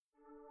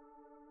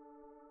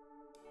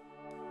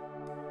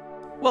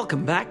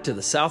Welcome back to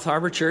the South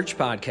Harbor Church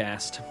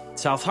Podcast.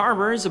 South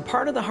Harbor is a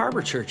part of the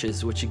Harbor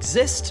Churches, which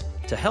exist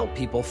to help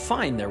people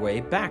find their way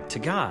back to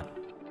God.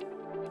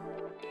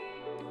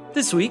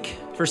 This week,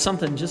 for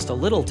something just a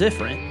little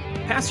different,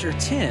 Pastor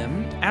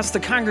Tim asked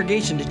the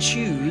congregation to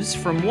choose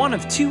from one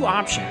of two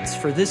options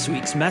for this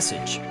week's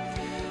message.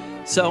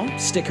 So,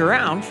 stick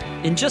around.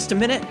 In just a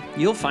minute,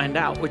 you'll find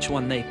out which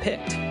one they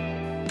picked.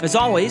 As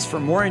always, for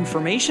more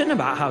information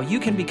about how you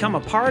can become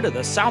a part of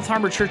the South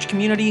Harbor Church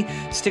community,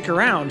 stick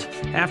around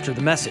after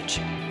the message.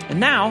 And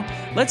now,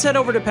 let's head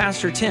over to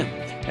Pastor Tim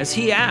as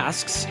he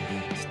asks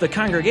the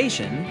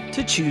congregation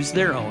to choose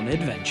their own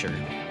adventure.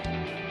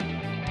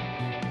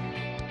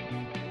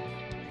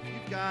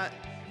 You've got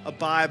a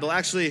Bible.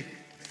 Actually,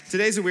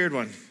 today's a weird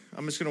one.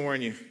 I'm just going to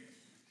warn you.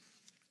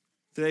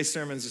 Today's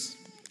sermon's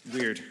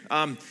weird.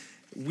 I want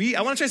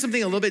to try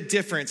something a little bit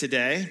different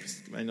today.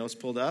 My notes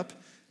pulled up.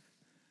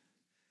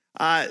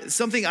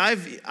 Something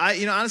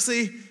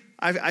honestly,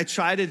 I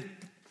try to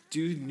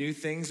do new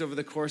things over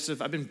the course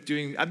of, I've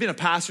been a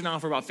pastor now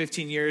for about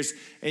 15 years,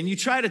 and you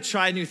try to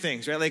try new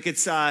things, right? Like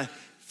it's, at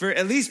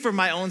least for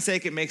my own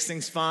sake, it makes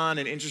things fun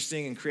and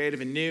interesting and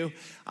creative and new.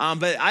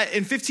 But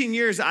in 15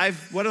 years,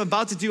 what I'm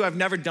about to do, I've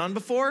never done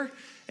before.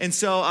 And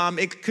so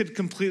it could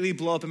completely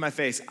blow up in my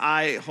face.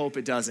 I hope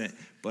it doesn't,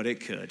 but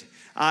it could.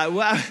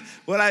 But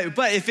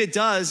if it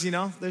does,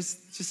 there's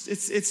just,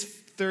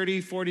 it's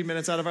 30, 40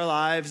 minutes out of our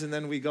lives, and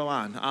then we go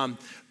on.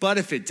 But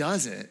if it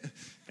doesn't,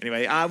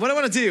 anyway, what I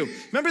want to do,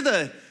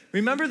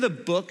 remember the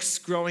books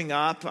growing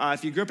up?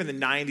 If you grew up in the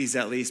 90s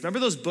at least, remember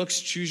those books,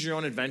 Choose Your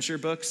Own Adventure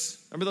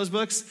books? Remember those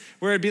books?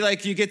 Where it'd be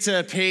like you get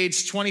to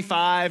page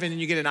 25 and then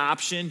you get an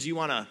option. Do you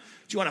want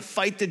to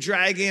fight the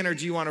dragon or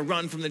do you want to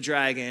run from the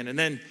dragon? And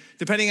then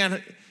depending on,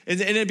 and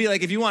it'd be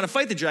like if you want to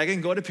fight the dragon,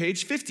 go to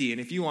page 50.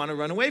 And if you want to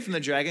run away from the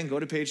dragon, go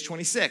to page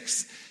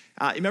 26.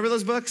 You remember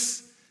those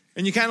books?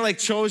 And you kind of like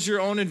chose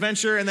your own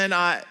adventure, and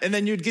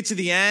then you'd get to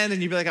the end,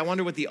 and you'd be like, I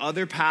wonder what the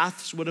other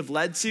paths would have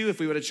led to if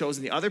we would have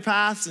chosen the other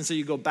paths. And so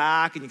you go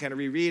back and you kind of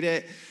reread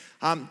it.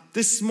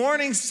 This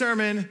morning's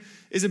sermon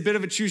is a bit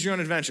of a choose your own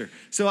adventure.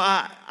 So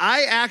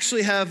I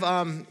actually have,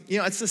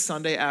 it's the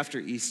Sunday after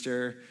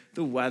Easter.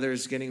 The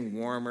weather's getting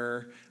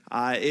warmer.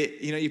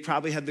 You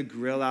probably had the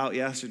grill out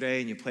yesterday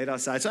and you played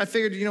outside. So I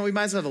figured, we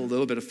might as well have a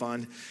little bit of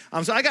fun.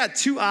 So I got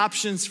two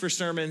options for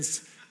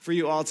sermons for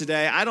you all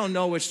today. I don't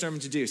know which sermon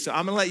to do, so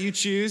I'm going to let you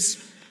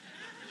choose.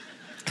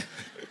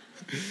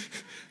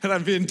 And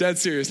I'm being dead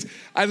serious.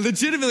 I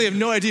legitimately have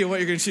no idea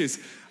what you're going to choose.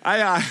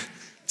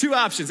 Two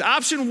options.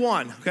 Option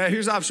one, okay,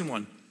 here's option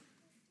one.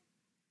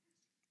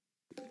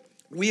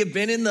 We have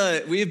been in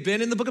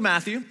the book of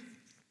Matthew.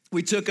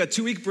 We took a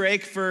 2-week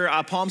break for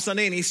Palm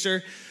Sunday and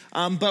Easter.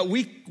 But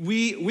we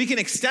can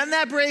extend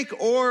that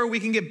break, or we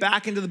can get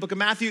back into the book of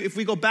Matthew. If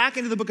we go back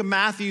into the book of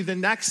Matthew, the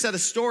next set of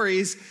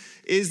stories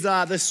is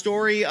the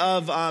story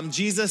of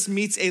Jesus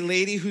meets a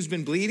lady who's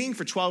been bleeding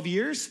for 12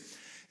 years.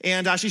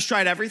 And she's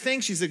tried everything.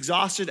 She's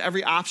exhausted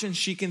every option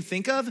she can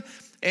think of.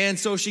 And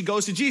so she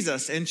goes to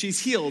Jesus and she's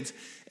healed.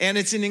 And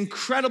it's an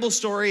incredible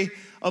story.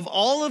 Of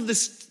all of the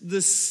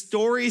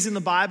stories in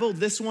the Bible,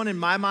 this one in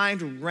my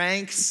mind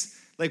ranks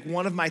like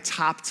one of my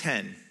top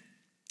 10.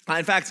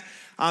 In fact,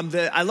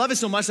 I love it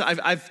so much that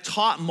I've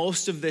taught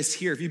most of this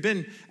here. If you've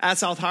been at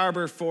South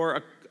Harbor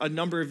for a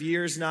number of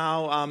years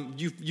now,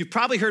 you've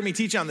probably heard me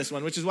teach on this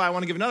one, which is why I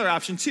want to give another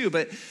option too.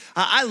 But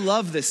I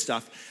love this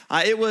stuff.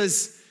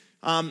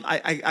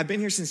 I've been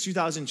here since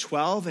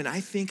 2012, and I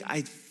think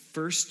I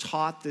first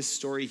taught this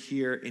story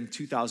here in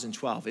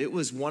 2012. It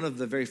was one of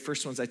the very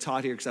first ones I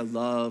taught here because I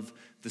love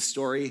the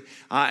story.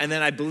 And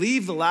then I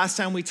believe the last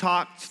time we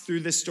talked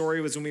through this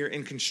story was when we were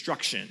in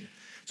construction.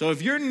 So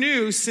if you're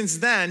new since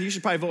then, you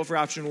should probably vote for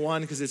option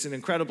one because it's an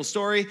incredible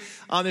story.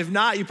 If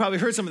not, you probably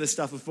heard some of this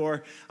stuff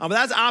before. But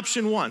that's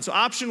option one. So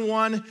option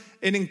one,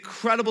 an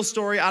incredible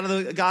story out of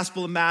the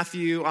Gospel of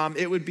Matthew.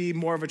 It would be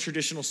more of a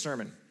traditional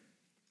sermon.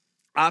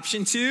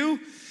 Option two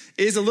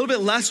is a little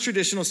bit less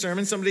traditional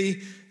sermon.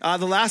 Somebody,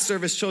 the last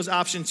service chose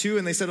option two,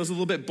 and they said it was a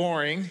little bit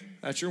boring.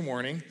 That's your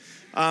warning.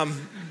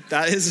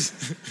 That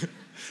is...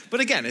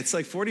 But again, it's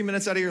like 40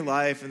 minutes out of your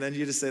life, and then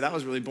you just say, that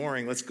was really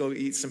boring. Let's go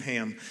eat some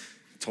ham.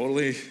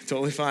 Totally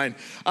fine.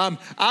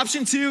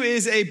 Option two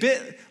is a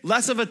bit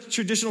less of a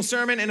traditional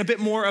sermon and a bit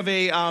more of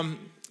a,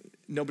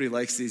 nobody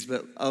likes these,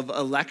 but of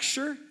a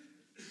lecture.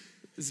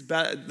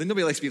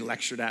 Nobody likes to be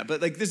lectured at,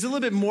 but like there's a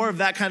little bit more of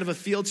that kind of a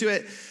feel to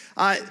it.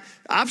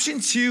 Option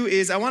two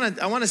is I want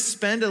to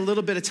spend a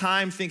little bit of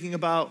time thinking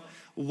about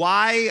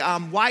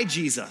why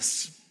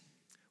Jesus?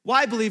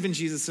 Why believe in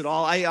Jesus at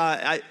all?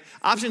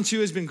 Option two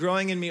has been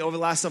growing in me over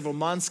the last several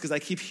months because I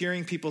keep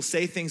hearing people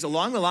say things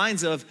along the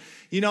lines of,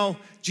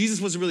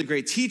 Jesus was a really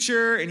great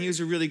teacher and he was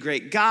a really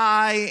great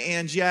guy.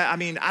 And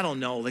I don't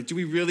know. Like, do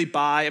we really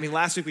buy?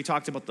 Last week we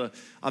talked about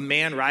a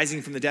man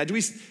rising from the dead.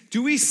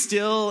 Do we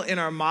still, in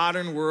our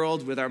modern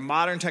world, with our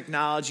modern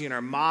technology and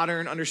our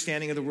modern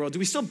understanding of the world, do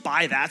we still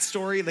buy that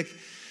story? Like,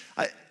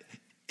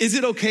 is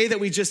it okay that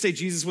we just say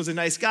Jesus was a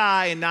nice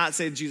guy and not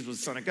say Jesus was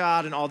the Son of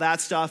God and all that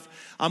stuff?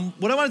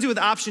 What I want to do with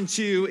option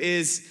two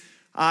is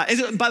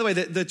And by the way,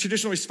 the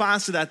traditional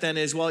response to that then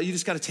is, well, you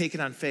just got to take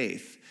it on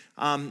faith.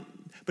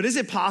 But is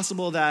it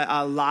possible that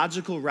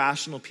logical,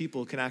 rational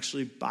people can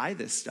actually buy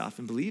this stuff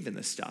and believe in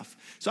this stuff?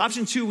 So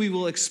option 2, we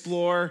will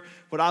explore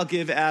what I'll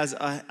give as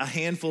a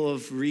handful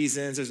of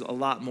reasons. There's a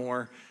lot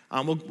more.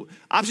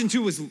 Option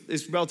 2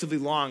 is relatively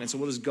long, and so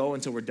we'll just go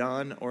until we're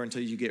done or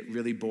until you get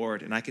really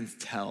bored, and I can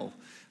tell.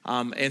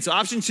 And so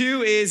option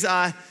 2 is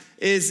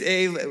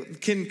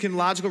can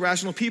logical,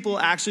 rational people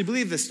actually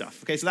believe this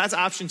stuff? Okay, so that's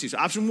option 2. So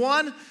option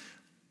 1,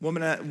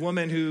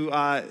 woman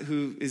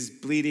who is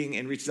bleeding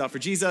and reaches out for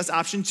Jesus.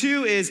 Option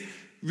 2 is,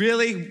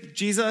 really,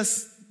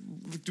 Jesus,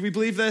 do we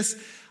believe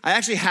this? I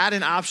actually had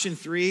an option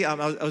 3.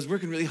 I was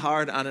working really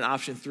hard on an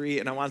option 3,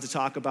 and I wanted to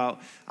talk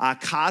about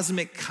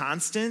cosmic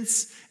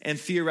constants and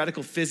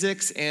theoretical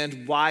physics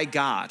and why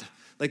God.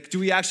 Like, do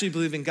we actually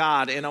believe in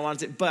God? And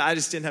but I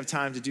just didn't have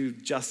time to do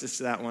justice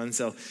to that one.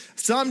 So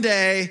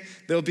someday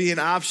there'll be an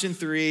option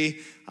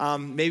 3.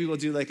 Maybe we'll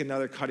do like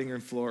another cutting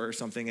room floor or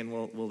something, and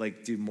we'll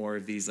like do more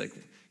of these. Like,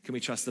 can we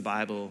trust the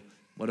Bible?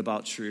 What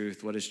about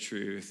truth? What is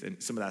truth?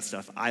 And some of that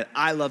stuff.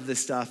 I love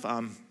this stuff.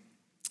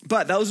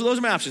 But those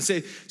are my options.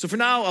 So for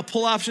now, I'll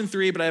pull option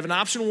 3, but I have an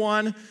option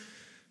 1.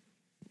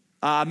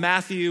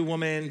 Matthew,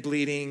 woman,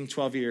 bleeding,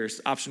 12 years.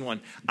 Option 1.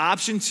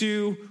 Option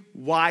 2,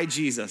 why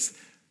Jesus?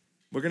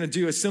 We're going to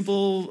do a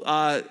simple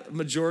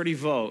majority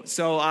vote.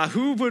 So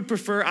who would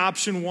prefer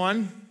option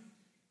 1?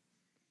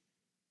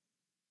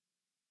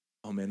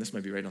 Oh man, this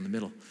might be right on the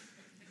middle.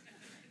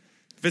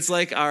 If it's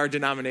like our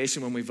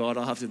denomination when we vote,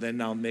 I'll have to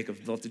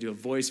do a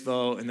voice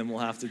vote, and then we'll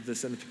have to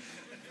listen.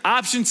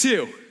 Option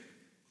 2.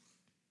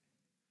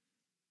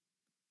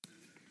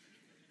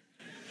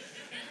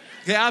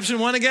 Okay, option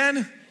 1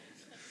 again.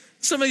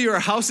 Some of you, our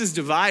house is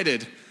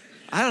divided.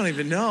 I don't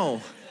even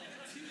know.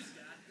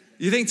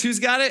 You think 2's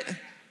got it?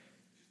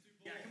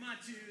 Yeah, come on,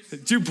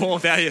 2's. Do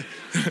both, yeah.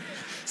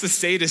 It's a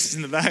sadist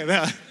in the back of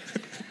that.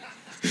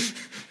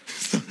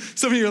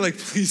 Some of you are like,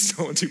 please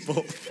don't do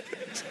both.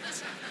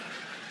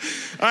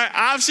 All right,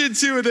 option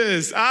 2 it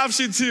is.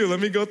 Option 2. Let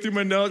me go through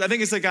my notes. I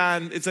think it's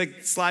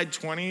like slide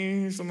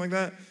 20, something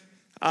like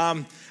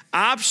that.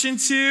 Option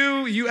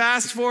 2, you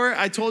asked for it.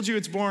 I told you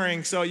it's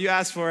boring, so you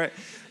asked for it.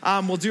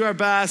 We'll do our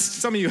best.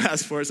 Some of you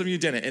asked for it, some of you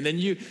didn't. And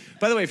then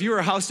by the way, if you were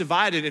a house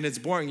divided and it's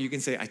boring, you can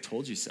say, I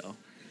told you so.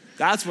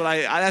 That's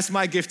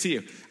my gift to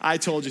you. I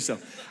told you so.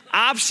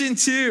 Option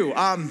 2,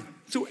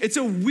 so it's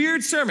a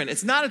weird sermon.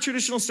 It's not a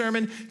traditional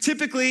sermon.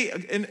 Typically,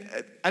 and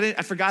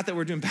I forgot that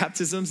we're doing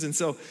baptisms, and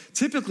so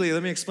typically,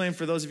 let me explain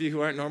for those of you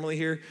who aren't normally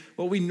here,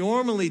 what we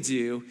normally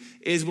do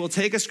is we'll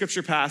take a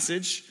scripture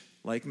passage,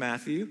 like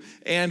Matthew,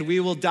 and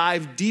we will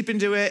dive deep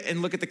into it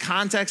and look at the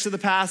context of the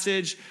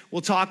passage.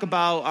 We'll talk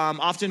about,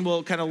 often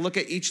we'll kind of look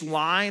at each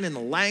line and the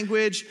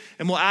language,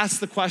 and we'll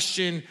ask the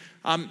question,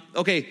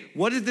 okay,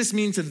 what did this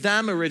mean to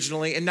them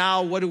originally, and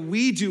now what do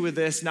we do with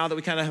this now that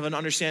we kind of have an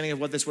understanding of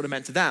what this would have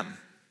meant to them?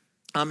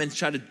 And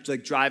try to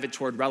drive it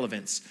toward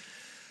relevance.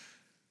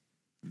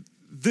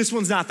 This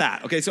one's not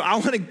that, okay? So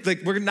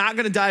we're not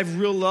gonna dive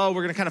real low.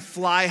 We're gonna kind of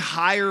fly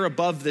higher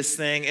above this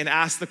thing and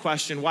ask the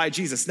question, why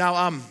Jesus?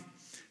 Now,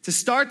 to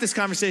start this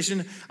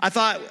conversation, I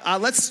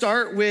thought let's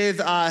start with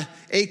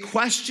a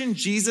question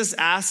Jesus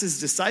asked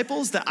his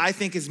disciples that I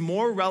think is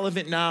more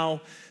relevant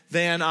now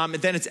than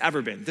it's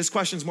ever been. This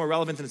question is more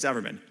relevant than it's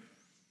ever been.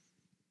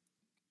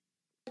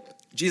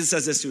 Jesus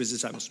says this to his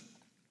disciples.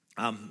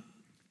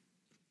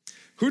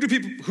 Who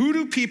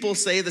do people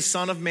say the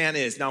Son of Man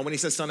is? Now, when he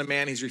says Son of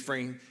Man, he's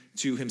referring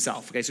to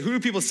himself. Okay, so who do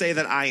people say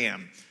that I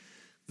am?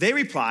 They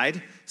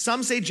replied,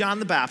 some say John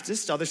the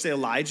Baptist, others say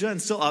Elijah,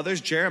 and still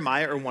others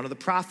Jeremiah or one of the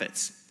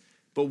prophets.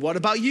 But what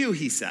about you,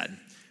 he said.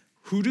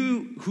 Who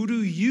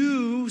do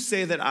you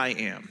say that I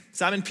am?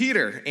 Simon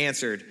Peter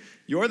answered,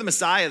 you're the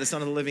Messiah, the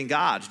Son of the living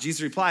God.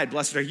 Jesus replied,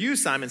 blessed are you,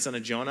 Simon, son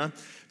of Jonah,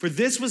 for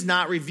this was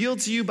not revealed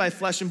to you by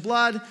flesh and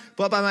blood,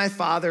 but by my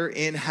Father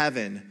in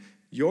heaven.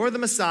 You're the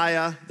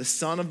Messiah, the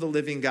Son of the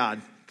living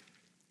God.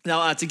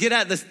 Now, to get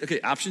at this,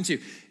 okay, option 2.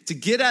 To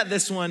get at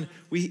this one,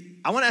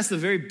 I want to ask the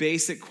very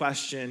basic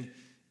question,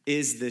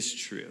 is this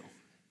true?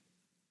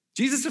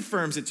 Jesus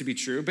affirms it to be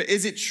true, but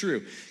is it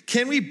true?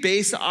 Can we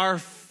base our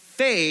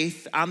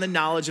faith on the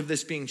knowledge of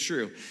this being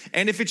true?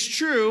 And if it's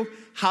true,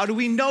 how do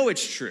we know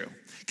it's true?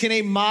 Can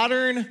a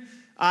modern,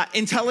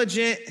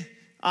 intelligent,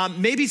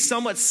 maybe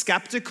somewhat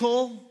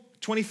skeptical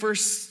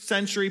 21st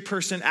century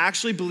person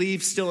actually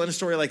believe still in a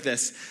story like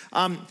this?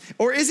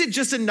 Or is it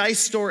just a nice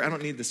story? I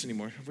don't need this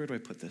anymore. Where do I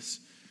put this?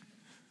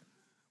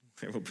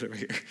 Okay, we'll put it right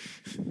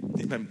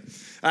here.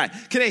 All right,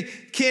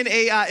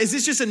 is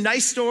this just a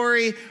nice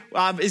story?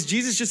 Is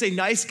Jesus just a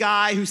nice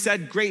guy who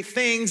said great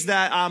things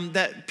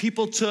that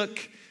people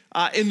took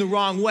in the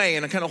wrong way,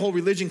 and a kind of whole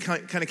religion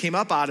kind of came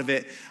up out of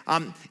it?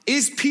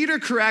 Is Peter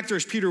correct, or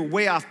is Peter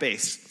way off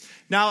base?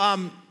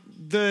 Now,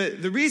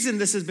 the reason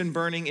this has been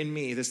burning in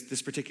me,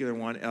 this particular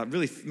one,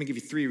 really, let me give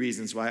you 3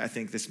 reasons why I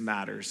think this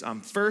matters.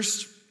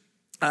 First,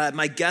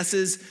 my guess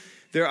is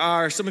there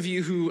are some of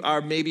you who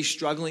are maybe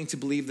struggling to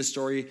believe the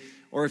story,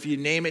 or if you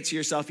name it to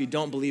yourself, you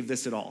don't believe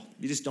this at all.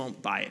 You just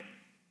don't buy it.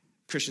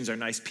 Christians are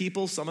nice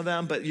people, some of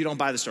them, but you don't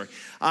buy the story.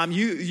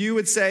 You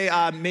would say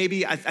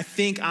maybe, I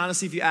think,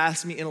 honestly, if you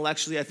ask me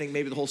intellectually, I think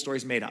maybe the whole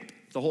story's made up.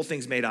 The whole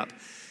thing's made up.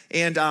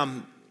 And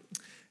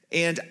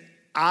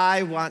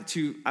I want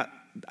to,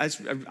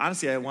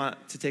 honestly, I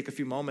want to take a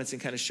few moments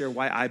and kind of share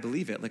why I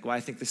believe it, like why I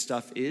think this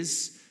stuff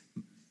is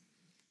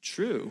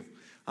true.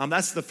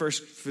 That's the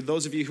first, for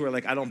those of you who are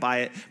like, I don't buy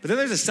it. But then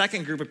there's a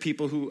second group of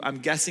people who I'm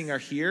guessing are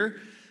here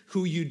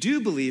who you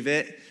do believe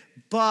it,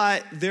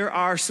 but there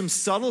are some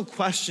subtle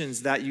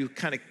questions that you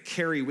kind of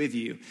carry with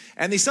you.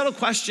 And these subtle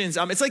questions,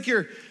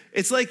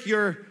 it's like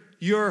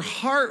your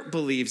heart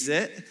believes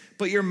it,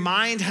 but your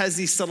mind has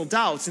these subtle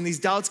doubts, and these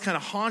doubts kind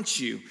of haunt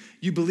you.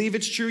 You believe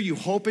it's true, you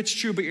hope it's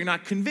true, but you're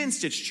not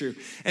convinced it's true.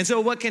 And so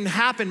what can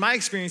happen, my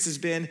experience has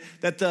been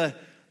that the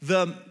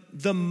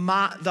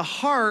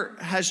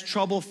heart has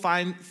trouble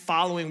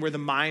following where the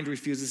mind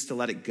refuses to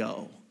let it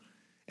go.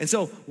 And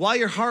so while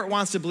your heart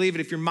wants to believe it,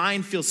 if your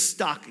mind feels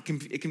stuck, it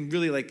can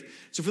really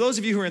so for those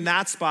of you who are in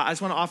that spot, I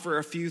just want to offer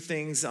a few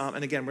things.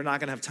 And again, we're not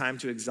going to have time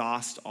to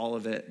exhaust all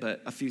of it,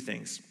 but a few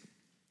things.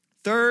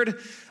 Third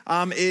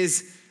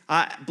is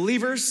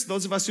believers,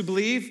 those of us who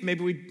believe,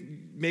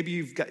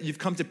 maybe you've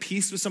come to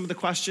peace with some of the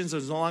questions,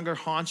 those no longer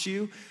haunt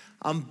you.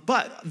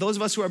 But those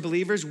of us who are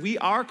believers, we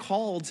are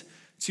called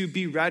to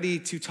be ready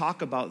to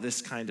talk about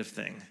this kind of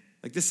thing.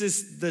 Like this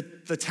is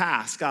the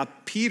task.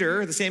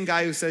 Peter, the same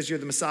guy who says you're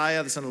the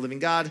Messiah, the Son of the living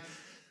God,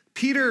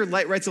 Peter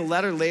writes a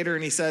letter later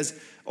and he says,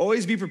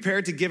 always be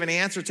prepared to give an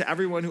answer to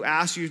everyone who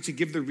asks you to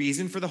give the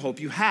reason for the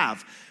hope you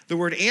have. The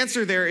word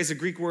answer there is a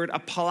Greek word,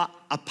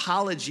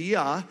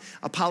 apologia.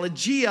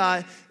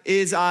 Apologia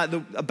is,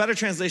 a better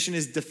translation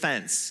is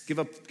defense.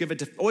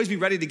 Always be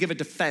ready to give a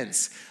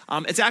defense.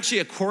 It's actually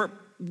a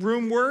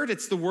courtroom word.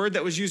 It's the word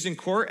that was used in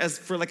court as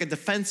for like a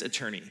defense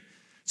attorney.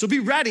 So be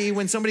ready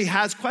when somebody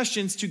has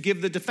questions to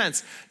give the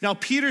defense. Now,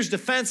 Peter's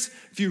defense,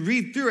 if you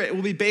read through it, it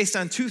will be based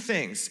on two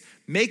things.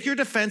 Make your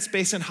defense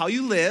based on how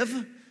you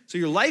live. So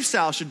your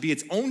lifestyle should be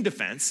its own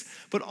defense,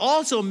 but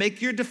also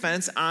make your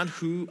defense on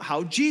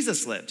how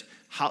Jesus lived.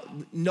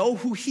 Know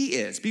who he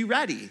is. Be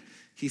ready,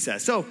 he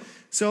says. So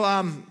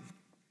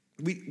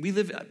we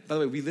live, by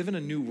the way, we live in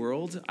a new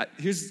world.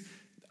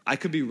 I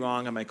could be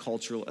wrong on my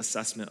cultural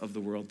assessment of the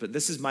world, but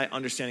this is my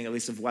understanding, at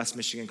least of West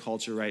Michigan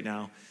culture right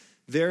now.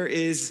 There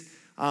is,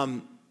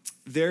 I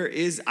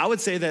would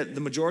say that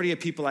the majority of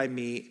people I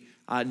meet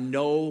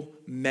know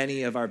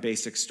many of our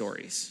basic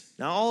stories.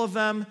 Not all of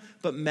them,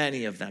 but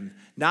many of them.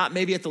 Not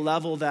maybe at the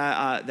level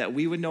that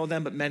we would know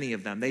them, but many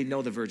of them. They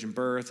know the virgin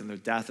birth and the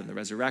death and the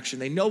resurrection.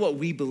 They know what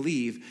we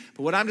believe.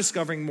 But what I'm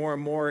discovering more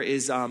and more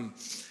is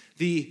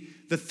the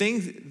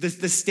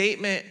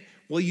statement,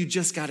 well, you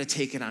just got to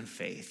take it on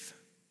faith.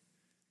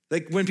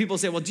 Like when people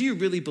say, well, do you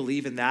really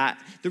believe in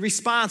that? The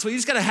response, well, you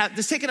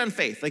just take it on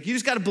faith. Like you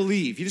just got to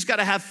believe. You just got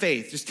to have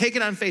faith. Just take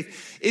it on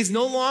faith is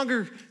no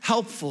longer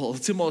helpful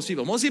to most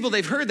people. Most people,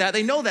 they've heard that.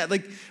 They know that.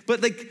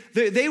 But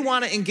they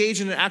want to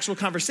engage in an actual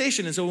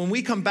conversation. And so when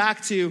we come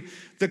back to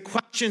the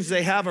questions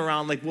they have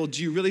around like, well,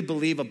 do you really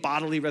believe a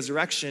bodily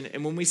resurrection?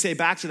 And when we say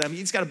back to them,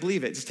 you just got to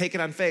believe it. Just take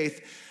it on faith.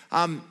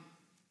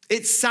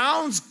 It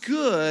sounds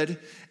good.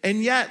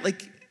 And yet,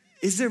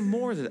 is there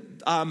more to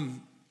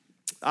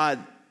that?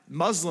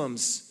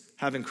 Muslims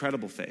have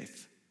incredible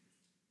faith,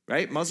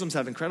 right? Muslims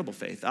have incredible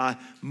faith.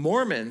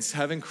 Mormons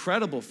have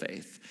incredible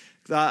faith.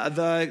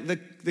 The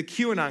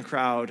QAnon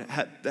crowd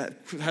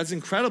has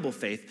incredible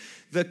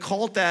faith. The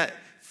cult that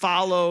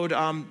followed,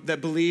 that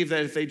believed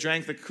that if they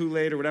drank the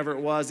Kool-Aid or whatever it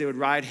was, they would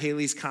ride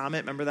Halley's Comet.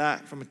 Remember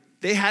that?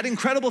 They had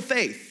incredible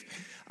faith.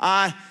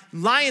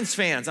 Lions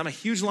fans, I'm a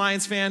huge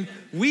Lions fan.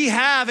 We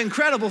have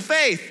incredible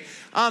faith.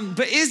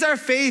 But is our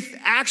faith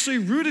actually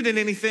rooted in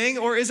anything,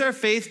 or is our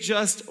faith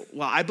just,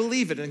 well, I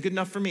believe it and good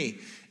enough for me?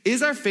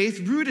 Is our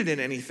faith rooted in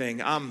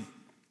anything?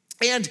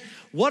 And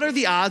what are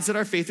the odds that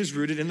our faith is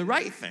rooted in the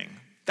right thing?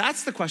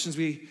 That's the questions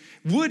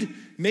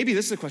maybe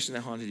this is a question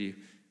that haunted you.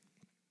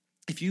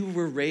 If you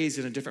were raised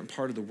in a different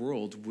part of the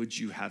world, would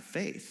you have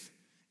faith?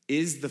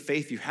 Is the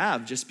faith you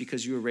have just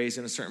because you were raised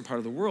in a certain part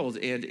of the world?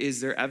 And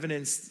is there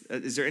evidence,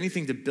 is there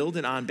anything to build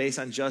it on based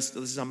on just,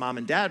 this is how mom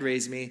and dad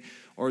raised me,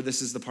 or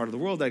this is the part of the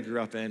world I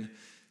grew up in,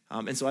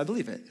 and so I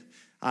believe it?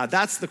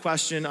 That's the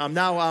question.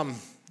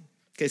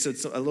 Okay, so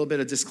it's a little bit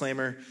of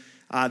disclaimer.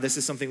 This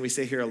is something we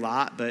say here a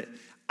lot, but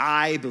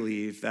I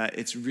believe that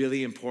it's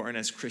really important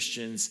as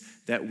Christians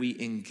that we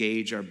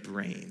engage our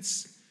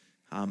brains.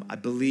 I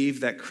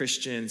believe that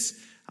Christians,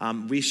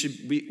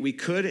 we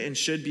could and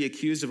should be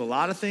accused of a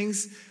lot of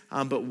things,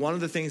 but one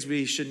of the things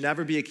we should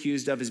never be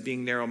accused of is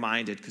being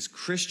narrow-minded, because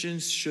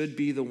Christians should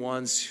be the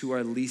ones who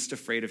are least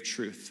afraid of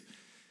truth.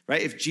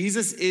 Right? If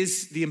Jesus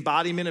is the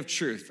embodiment of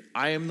truth,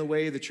 I am the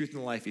way, the truth, and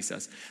the life, he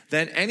says,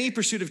 then any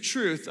pursuit of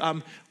truth,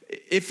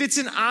 if it's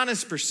an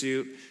honest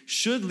pursuit,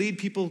 should lead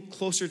people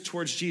closer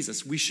towards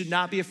Jesus. We should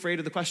not be afraid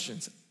of the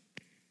questions.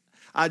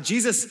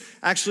 Jesus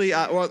actually,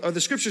 or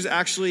the scriptures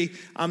actually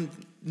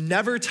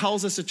never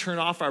tells us to turn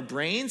off our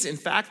brains. In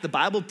fact, the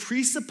Bible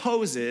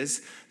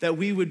presupposes that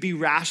we would be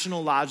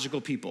rational,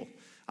 logical people.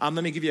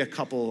 Let me give you a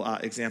couple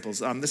examples.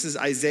 This is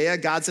Isaiah.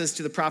 God says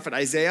to the prophet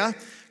Isaiah,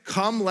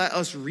 "Come, let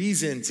us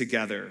reason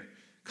together.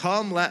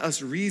 Come, let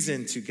us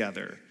reason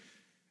together.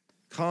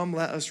 Come,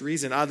 let us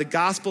reason." The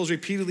Gospels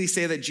repeatedly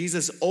say that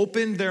Jesus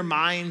opened their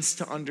minds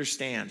to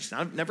understand.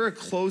 Never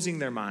closing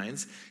their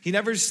minds. He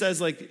never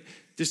says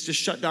just to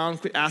shut down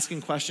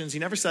asking questions. He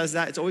never says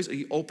that. It's always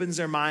he opens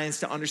their minds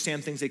to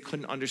understand things they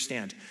couldn't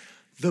understand.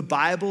 The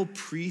Bible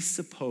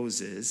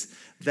presupposes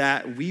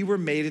that we were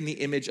made in the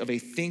image of a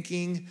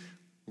thinking,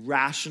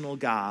 rational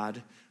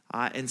God,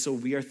 and so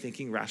we are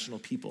thinking, rational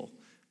people.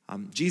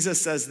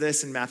 Jesus says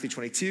this in Matthew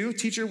 22,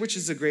 "Teacher, which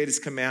is the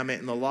greatest commandment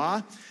in the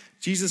law?"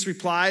 Jesus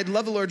replied,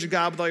 "Love the Lord your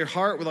God with all your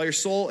heart, with all your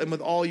soul, and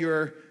with all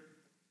your,"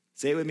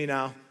 say it with me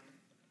now,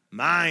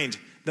 mind.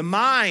 The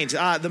mind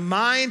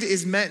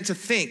is meant to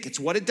think. It's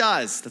what it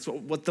does. That's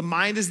what the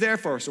mind is there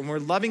for. So when we're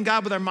loving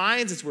God with our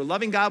minds, we're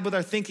loving God with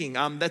our thinking.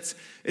 The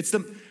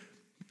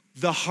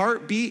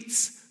heart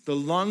beats, the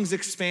lungs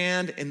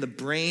expand, and the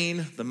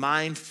brain, the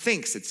mind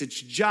thinks. It's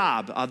its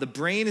job. The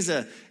brain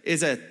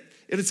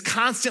it's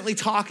constantly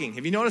talking.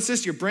 Have you noticed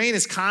this? Your brain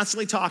is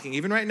constantly talking.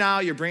 Even right now,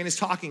 your brain is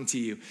talking to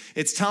you.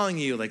 It's telling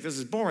you, this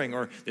is boring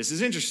or this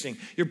is interesting.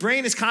 Your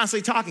brain is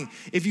constantly talking.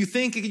 If you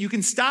think you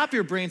can stop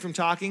your brain from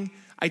talking,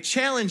 I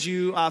challenge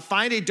you,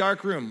 find a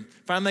dark room.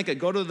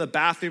 Go to the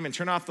bathroom and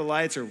turn off the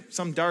lights or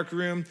some dark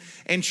room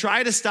and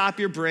try to stop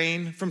your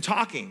brain from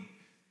talking.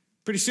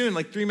 Pretty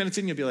soon, 3 minutes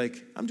in, you'll be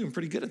like, I'm doing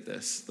pretty good at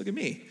this. Look at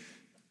me.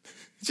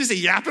 It's just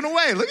yapping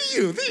away. Look at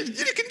you.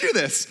 You can do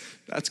this.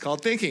 That's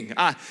called thinking.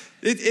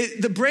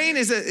 The brain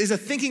is a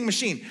thinking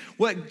machine.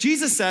 What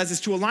Jesus says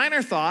is to align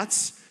our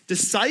thoughts,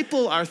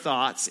 disciple our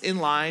thoughts in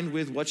line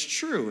with what's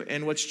true,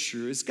 and what's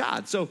true is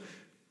God. So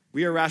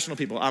we are rational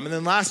people. And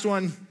then last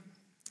one,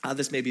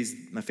 this maybe is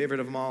my favorite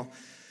of them all.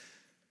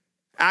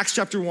 Acts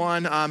chapter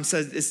 1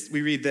 says,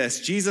 we read this.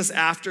 Jesus,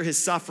 after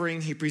his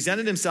suffering, he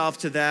presented himself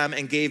to them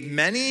and gave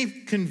many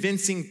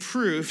convincing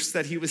proofs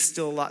that he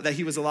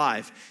was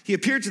alive. He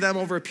appeared to them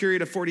over a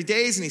period of 40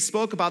 days, and he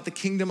spoke about the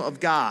kingdom of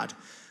God.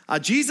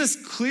 Jesus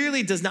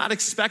clearly does not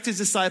expect his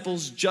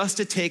disciples just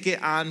to take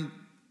it on,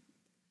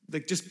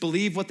 just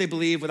believe what they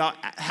believe without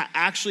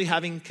actually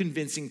having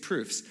convincing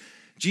proofs.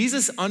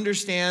 Jesus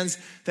understands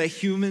that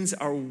humans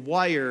are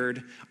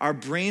wired, our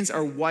brains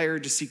are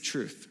wired to seek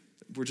truth.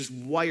 We're just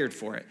wired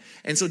for it.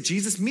 And so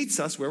Jesus meets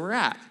us where we're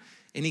at,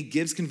 and he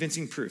gives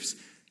convincing proofs.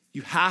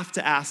 You have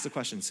to ask the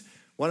questions.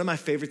 One of my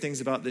favorite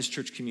things about this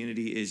church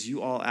community is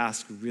you all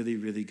ask really,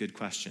 really good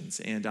questions.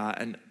 And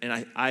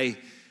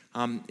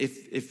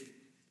if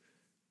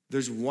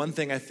there's one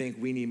thing I think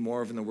we need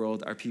more of in the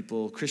world are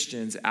people,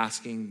 Christians,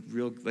 asking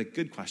real,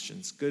 good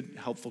questions, good,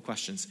 helpful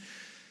questions.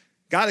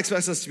 God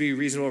expects us to be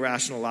reasonable,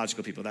 rational,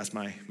 logical people. That's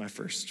my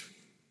first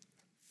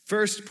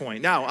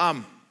point.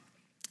 Now,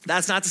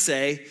 that's not to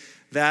say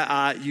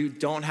that you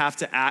don't have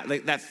to act,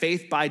 that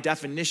faith by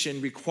definition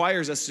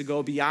requires us to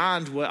go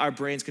beyond what our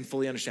brains can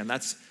fully understand.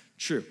 That's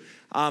true.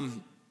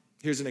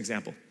 Here's an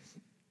example.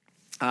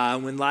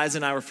 When Liza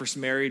and I were first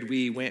married,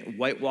 we went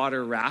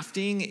whitewater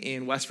rafting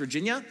in West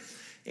Virginia.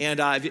 And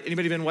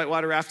anybody been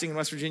whitewater rafting in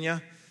West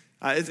Virginia?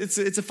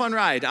 It's a fun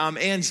ride.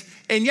 And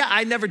yeah,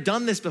 I'd never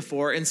done this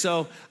before. And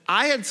so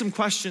I had some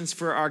questions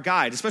for our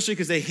guide, especially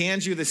because they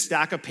hand you this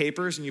stack of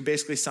papers and you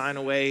basically sign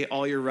away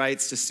all your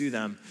rights to sue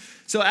them.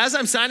 So as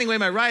I'm signing away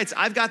my rights,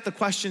 I've got the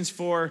questions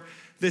for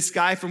this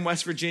guy from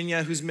West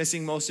Virginia who's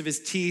missing most of his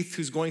teeth,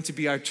 who's going to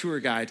be our tour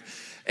guide.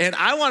 And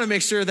I want to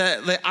make sure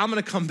that I'm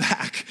going to come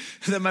back,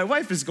 that my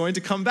wife is going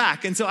to come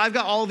back. And so I've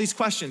got all these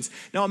questions.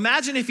 Now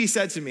imagine if he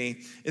said to me,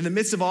 in the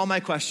midst of all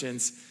my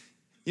questions,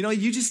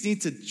 you just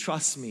need to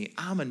trust me.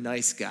 I'm a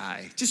nice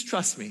guy. Just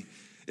trust me.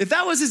 If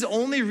that was his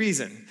only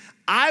reason,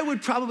 I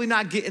would probably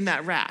not get in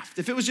that raft.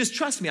 If it was just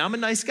trust me, I'm a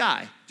nice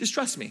guy. Just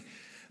trust me.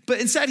 But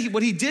instead,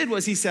 what he did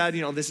was he said,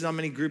 this is how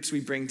many groups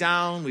we bring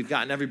down. We've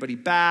gotten everybody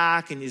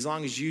back. And as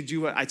long as you do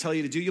what I tell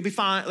you to do, you'll be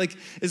fine.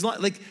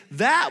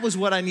 That was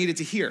what I needed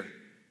to hear.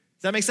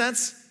 Does that make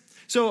sense?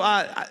 So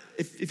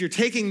if you're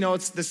taking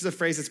notes, this is a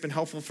phrase that's been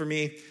helpful for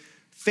me.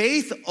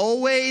 Faith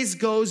always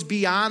goes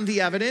beyond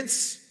the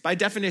evidence by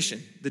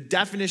definition. The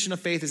definition of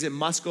faith is it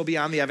must go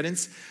beyond the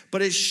evidence,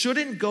 but it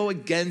shouldn't go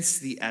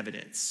against the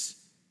evidence.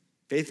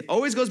 Faith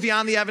always goes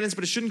beyond the evidence,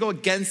 but it shouldn't go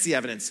against the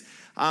evidence.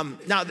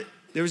 Now,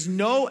 there was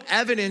no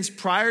evidence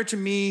prior to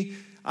me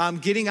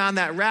getting on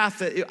that raft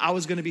that I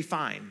was going to be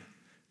fine.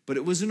 But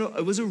it was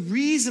a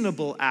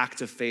reasonable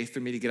act of faith for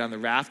me to get on the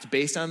raft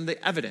based on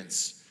the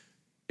evidence.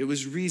 It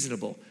was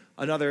reasonable.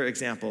 Another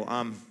example.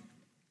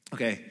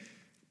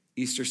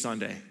 Easter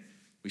Sunday.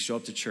 We show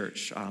up to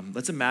church.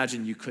 Let's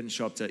imagine you couldn't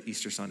show up to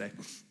Easter Sunday.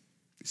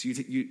 So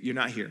you're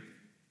not here.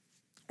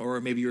 Or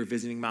maybe you were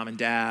visiting mom and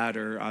dad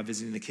or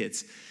visiting the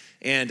kids.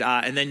 And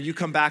then you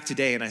come back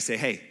today and I say,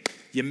 hey,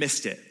 you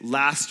missed it.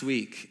 Last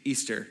week,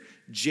 Easter,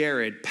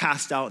 Jared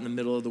passed out in the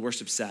middle of the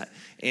worship set.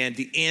 And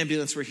the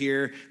ambulance were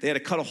here. They had to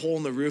cut a hole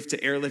in the roof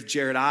to airlift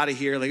Jared out of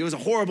here. It was a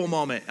horrible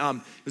moment.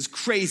 It was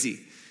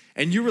crazy.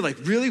 And you were like,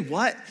 really,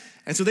 what?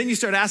 And so then you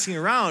start asking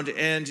around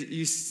and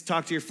you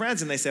talk to your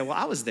friends and they say, well,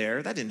 I was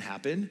there. That didn't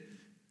happen.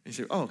 And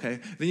you say, oh, okay.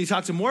 Then you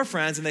talk to more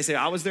friends and they say,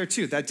 I was there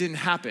too. That didn't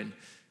happen.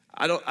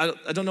 I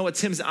don't know what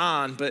Tim's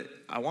on, but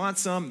I want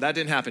some. That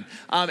didn't happen.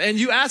 And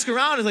you ask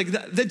around, and like,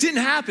 that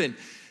didn't happen.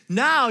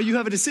 Now you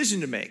have a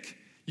decision to make.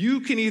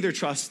 You can either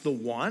trust the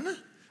one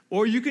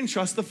or you can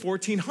trust the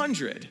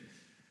 1,400.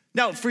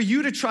 Now, for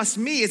you to trust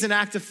me is an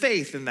act of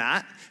faith in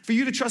that. For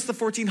you to trust the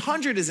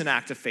 1,400 is an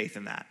act of faith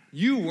in that.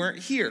 You weren't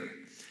here.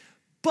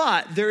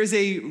 But there is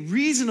a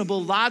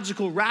reasonable,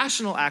 logical,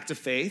 rational act of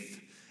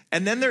faith,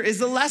 and then there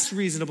is a less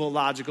reasonable,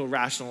 logical,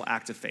 rational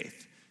act of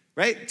faith.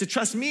 Right? To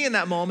trust me in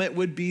that moment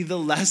would be the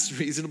less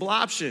reasonable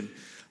option.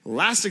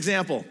 Last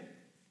example.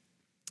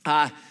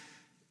 I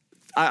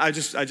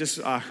just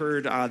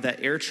heard that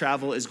air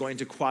travel is going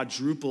to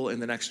quadruple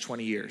in the next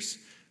 20 years.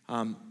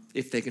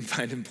 If they can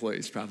find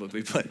employees,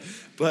 probably.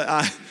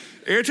 But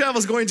air travel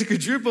is going to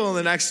quadruple in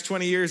the next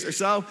 20 years or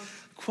so.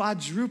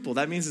 Quadruple.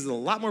 That means there's a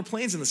lot more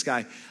planes in the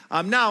sky.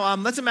 Now,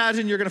 let's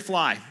imagine you're going to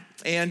fly.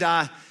 And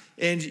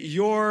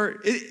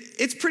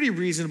it's pretty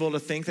reasonable to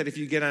think that if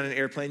you get on an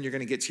airplane, you're going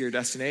to get to your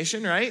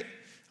destination, right?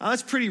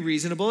 That's pretty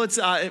reasonable.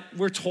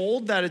 We're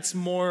told that it's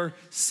more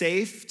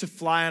safe to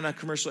fly on a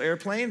commercial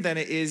airplane than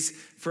it is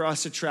for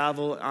us to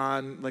travel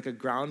on like a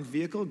ground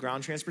vehicle,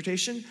 ground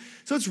transportation.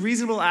 So it's a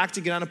reasonable act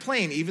to get on a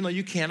plane, even though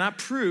you cannot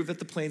prove that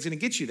the plane's going to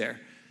get you there.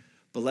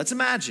 But let's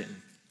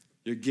imagine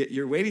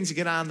you're waiting to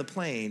get on the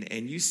plane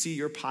and you see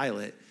your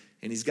pilot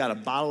and he's got a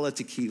bottle of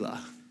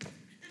tequila.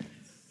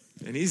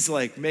 And he's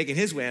like making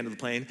his way onto the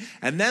plane.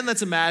 And then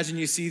let's imagine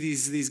you see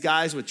these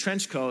guys with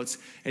trench coats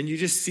and you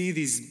just see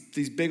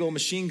these big old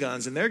machine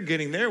guns and they're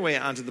getting their way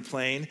onto the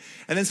plane.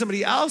 And then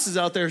somebody else is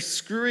out there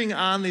screwing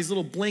on these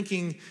little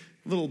blinking,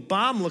 little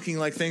bomb looking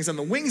like things on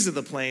the wings of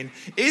the plane.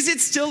 Is it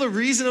still a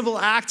reasonable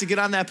act to get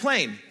on that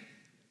plane?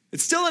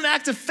 It's still an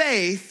act of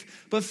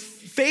faith, but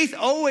faith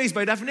always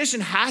by definition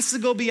has to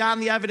go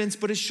beyond the evidence,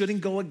 but it shouldn't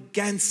go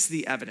against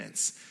the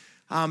evidence.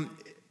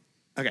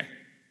 Okay,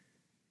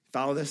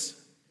 follow this?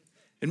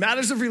 In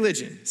matters of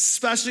religion,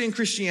 especially in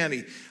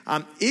Christianity,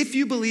 if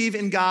you believe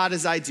in God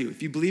as I do,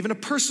 if you believe in a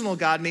personal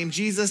God named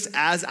Jesus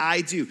as I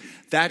do,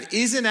 that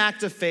is an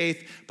act of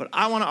faith, but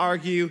I want to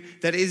argue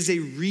that it is a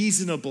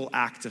reasonable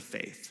act of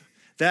faith.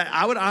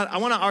 I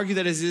want to argue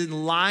that it is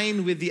in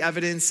line with the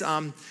evidence.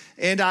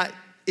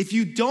 If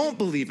you don't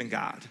believe in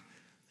God,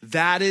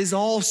 that is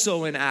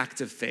also an act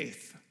of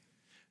faith.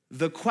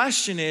 The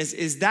question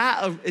is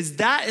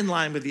that in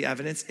line with the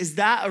evidence? Is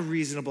that a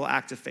reasonable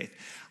act of faith?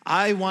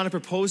 I want to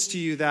propose to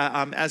you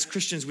that as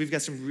Christians, we've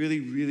got some really,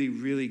 really,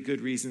 really good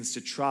reasons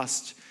to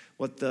trust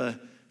what the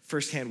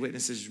firsthand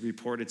witnesses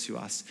reported to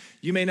us.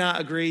 You may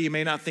not agree. You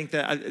may not think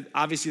that,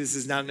 obviously this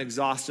is not an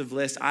exhaustive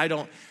list. I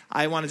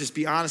want to just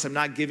be honest. I'm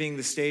not giving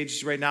the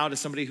stage right now to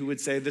somebody who would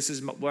say, this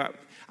is what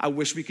I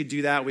wish we could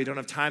do that. We don't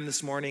have time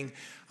this morning.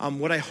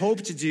 What I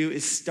hope to do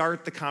is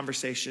start the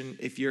conversation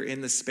if you're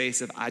in the space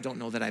of, I don't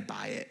know that I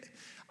buy it.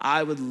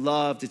 I would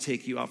love to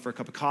take you out for a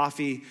cup of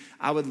coffee.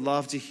 I would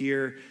love to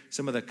hear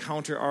some of the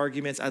counter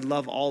arguments. I'd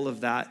love all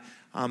of that.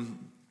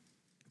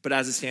 But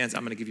as it stands,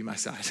 I'm going to give you my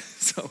side.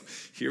 So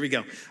here we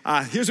go.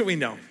 Here's what we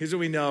know. Here's what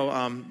we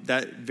know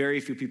that very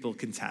few people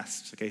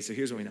contest. Okay, so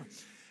here's what we know.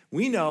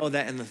 We know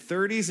that in the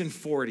 30s and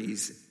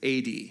 40s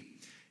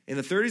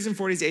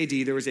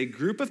AD, there was a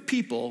group of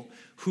people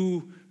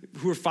who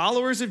were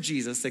followers of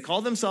Jesus. They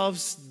called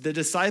themselves the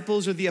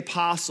disciples or the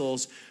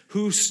apostles,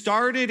 who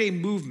started a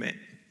movement.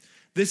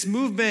 This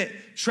movement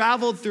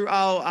traveled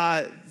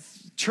throughout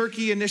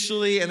Turkey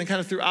initially and then kind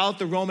of throughout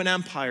the Roman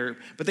Empire.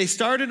 But they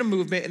started a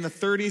movement in the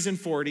 30s and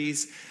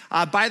 40s.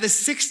 By the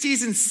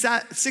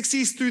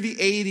 60s through the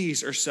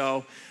 80s or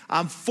so,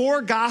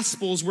 4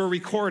 gospels were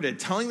recorded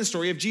telling the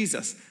story of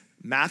Jesus.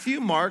 Matthew,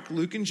 Mark,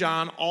 Luke, and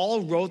John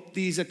all wrote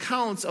these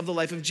accounts of the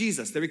life of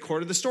Jesus. They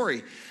recorded the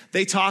story.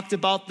 They talked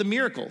about the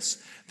miracles.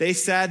 They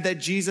said that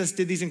Jesus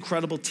did these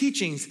incredible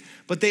teachings,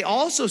 but they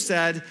also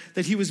said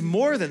that he was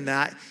more than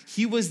that.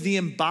 He was the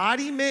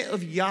embodiment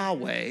of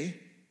Yahweh,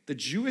 the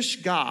Jewish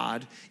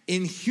God,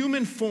 in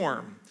human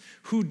form,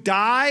 who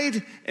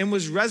died and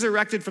was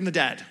resurrected from the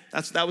dead.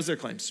 That was their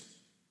claims.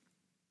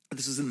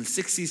 This was in the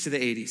 60s to the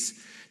 80s.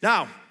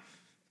 Now,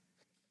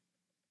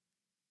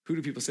 who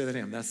do people say that I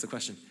am? That's the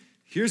question.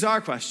 Here's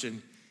our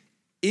question.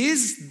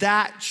 Is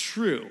that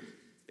true?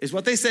 Is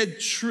what they said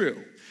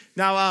true?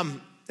 Now,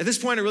 at this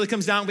point, it really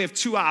comes down, we have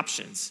 2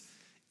 options.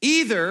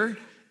 Either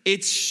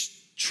it's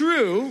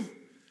true,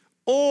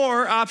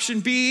 or option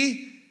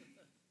B,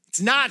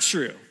 it's not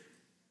true.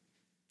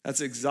 That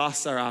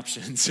exhausts our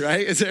options,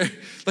 right? Is there,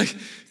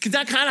 is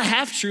that kind of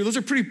half true? Those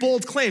are pretty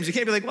bold claims. You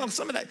can't be like, well,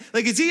 some of that,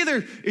 it's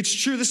either it's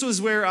true. This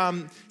was where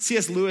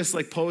C.S. Lewis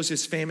posed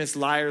his famous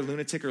liar,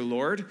 lunatic, or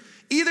Lord.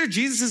 Either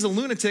Jesus is a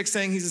lunatic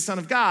saying he's the Son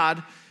of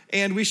God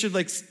and we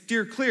should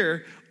steer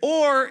clear,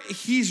 or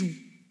he's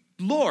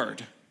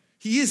Lord.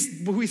 He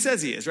is who he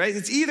says he is, right?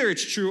 It's either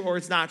it's true or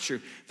it's not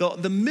true.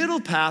 The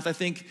middle path, I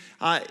think,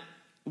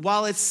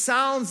 while it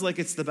sounds like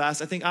it's the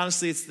best, I think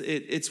honestly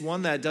it's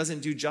one that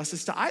doesn't do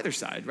justice to either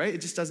side, right?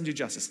 It just doesn't do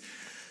justice.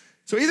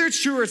 So either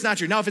it's true or it's not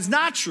true. Now, if it's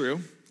not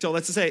true, so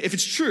let's just say if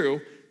it's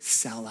true,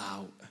 sell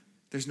out.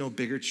 there's no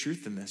bigger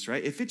truth than this,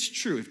 right? If it's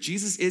true, if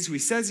Jesus is who he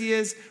says he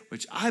is,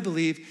 which I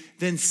believe,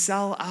 then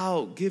sell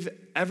out, give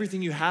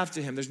everything you have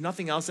to him. There's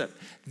nothing else that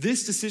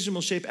this decision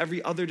will shape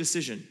every other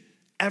decision.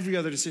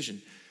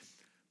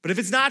 But if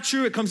it's not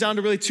true, it comes down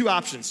to really two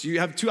options. You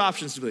have two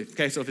options to believe.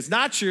 Okay, so if it's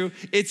not true,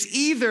 it's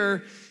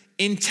either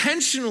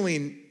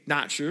intentionally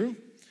not true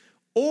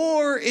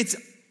or it's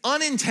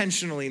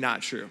unintentionally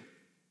not true.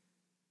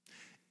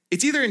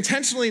 It's either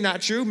intentionally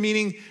not true,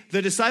 meaning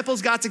the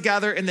disciples got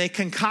together and they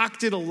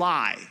concocted a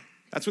lie.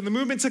 That's when the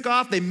movement took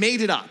off, they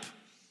made it up.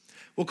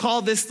 We'll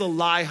call this the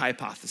lie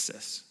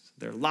hypothesis.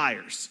 They're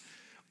liars.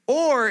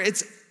 Or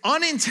it's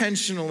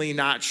unintentionally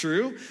not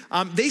true.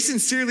 They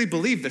sincerely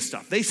believe this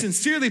stuff. They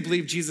sincerely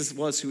believe Jesus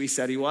was who he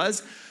said he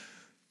was,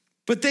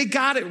 but they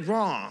got it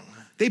wrong.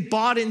 They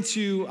bought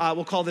into,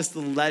 we'll call this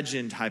the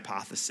legend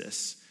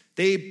hypothesis.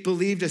 They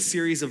believed a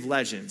series of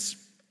legends.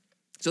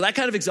 So that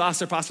kind of exhausts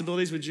their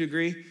possibilities, would you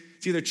agree?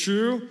 It's either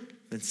true,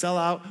 then sell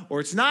out,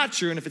 or it's not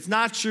true. And if it's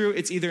not true,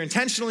 it's either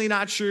intentionally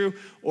not true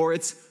or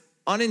it's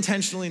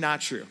unintentionally not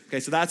true. Okay,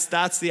 so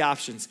that's the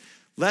options.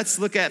 Let's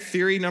look at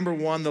theory number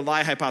one, the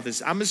lie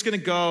hypothesis. I'm just gonna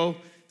go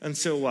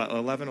until what,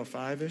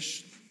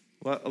 11:05-ish?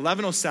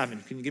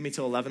 11:07, can you give me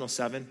till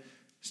 11:07?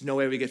 There's no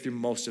way we get through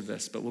most of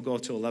this, but we'll go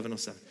till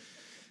 11:07.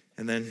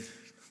 And then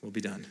we'll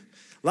be done.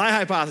 Lie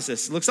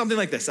hypothesis, looks something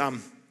like this.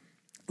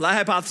 Lie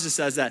hypothesis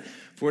says that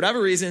for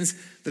whatever reasons,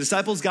 the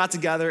disciples got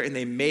together and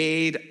they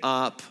made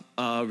up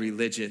a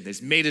religion. They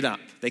just made it up.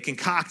 They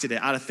concocted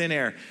it out of thin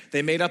air.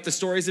 They made up the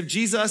stories of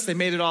Jesus. They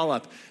made it all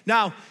up.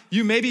 Now,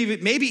 you maybe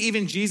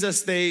even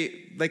Jesus,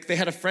 they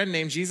had a friend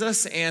named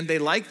Jesus and they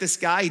liked this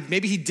guy.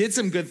 Maybe he did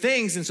some good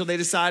things, and so they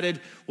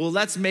decided, well,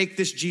 let's make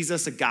this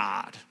Jesus a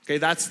god. Okay,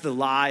 that's the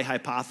lie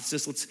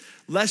hypothesis.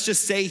 Let's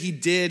just say he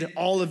did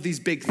all of these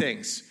big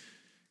things.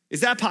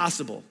 Is that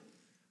possible?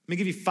 Let me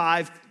give you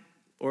five,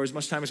 or as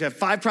much time as you have.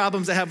 5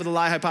 problems I have with the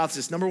lie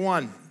hypothesis. Number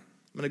 1, I'm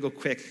gonna go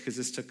quick because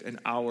this took an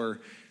hour.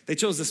 They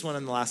chose this one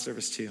in the last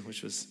service too,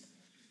 which was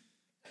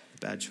a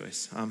bad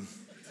choice.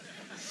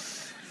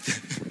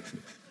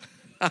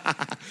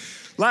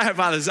 Lie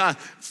hypothesis.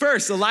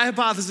 First, the lie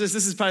hypothesis,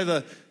 this is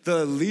probably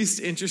the least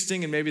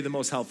interesting and maybe the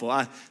most helpful.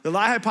 The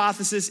lie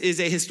hypothesis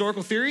is a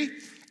historical theory,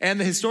 and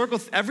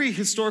every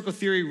historical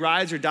theory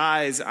rides or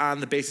dies on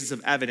the basis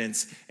of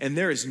evidence, and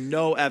there is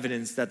no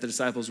evidence that the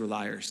disciples were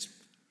liars.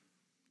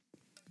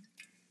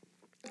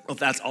 Well, if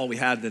that's all we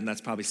had, then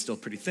that's probably still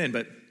pretty thin,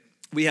 but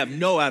we have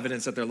no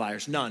evidence that they're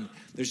liars, none.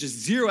 There's just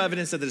zero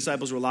evidence that the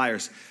disciples were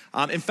liars.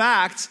 In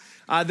fact,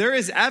 there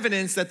is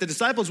evidence that the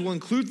disciples will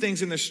include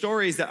things in their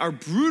stories that are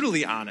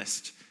brutally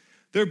honest.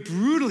 They're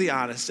brutally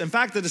honest. In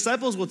fact, the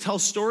disciples will tell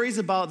stories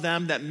about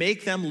them that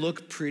make them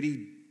look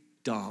pretty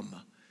dumb,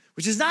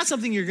 which is not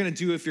something you're gonna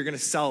do if you're gonna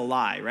sell a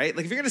lie, right?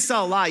 Like if you're gonna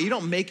sell a lie, you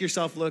don't make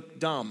yourself look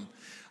dumb.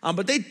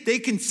 But they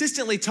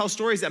consistently tell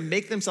stories that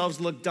make themselves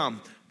look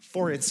dumb.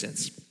 For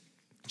instance,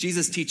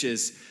 Jesus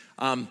teaches,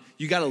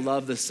 you got to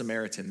love the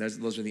Samaritan.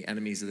 Those are the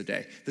enemies of the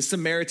day. The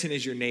Samaritan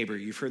is your neighbor.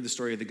 You've heard the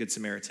story of the Good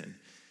Samaritan.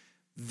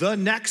 The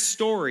next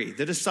story,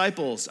 the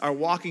disciples are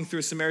walking through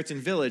a Samaritan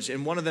village,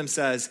 and one of them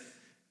says,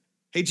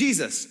 hey,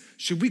 Jesus,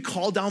 should we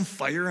call down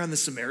fire on the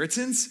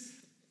Samaritans?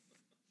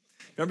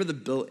 Remember the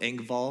Bill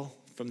Engvall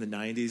from the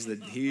 90s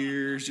that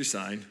here's your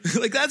sign?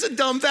 Like, that's a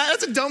dumb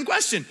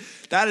question.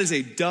 That is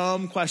a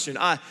dumb question.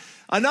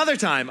 Another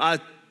time,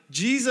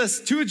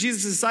 two of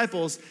Jesus'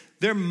 disciples,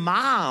 their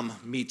mom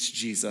meets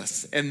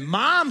Jesus, and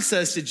mom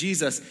says to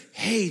Jesus,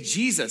 hey,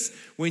 Jesus,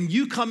 when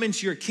you come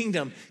into your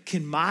kingdom,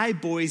 can my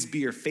boys be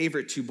your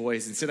favorite 2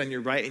 boys and sit on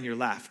your right and your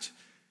left?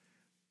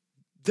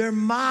 Their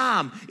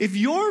mom. If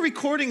you're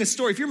recording a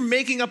story, if you're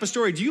making up a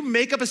story, do you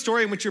make up a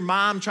story in which your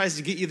mom tries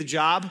to get you the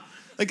job?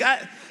 Like,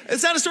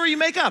 it's not a story you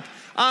make up.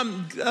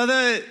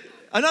 Another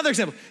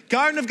example,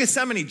 Garden of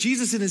Gethsemane,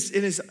 Jesus in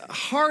his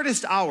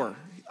hardest hour,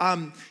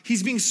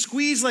 he's being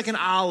squeezed like an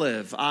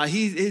olive.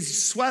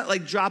 His sweat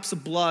like drops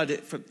of blood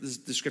from this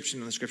description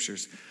in the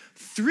scriptures.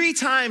 3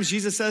 times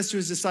Jesus says to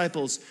his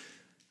disciples,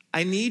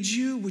 I need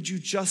you, would you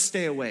just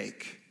stay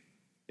awake?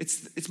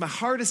 It's my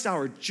hardest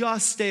hour,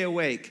 just stay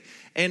awake.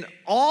 And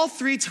all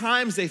 3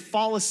 times they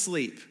fall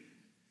asleep.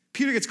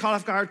 Peter gets caught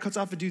off guard, cuts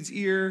off a dude's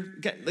ear.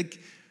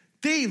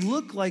 They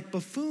look like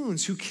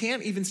buffoons who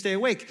can't even stay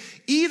awake.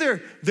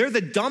 Either they're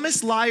the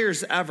dumbest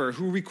liars ever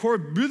who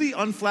record really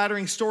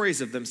unflattering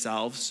stories of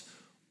themselves,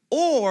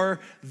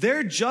 or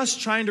they're just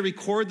trying to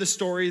record the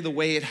story the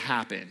way it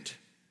happened.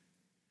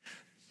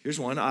 Here's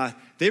one.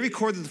 They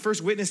record that the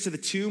first witness to the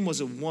tomb was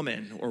a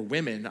woman or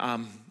women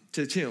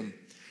to the tomb.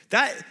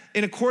 That,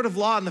 in a court of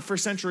law in the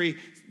first century,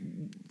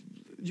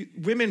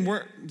 women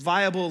weren't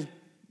viable.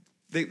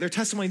 Their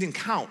testimony didn't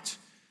count.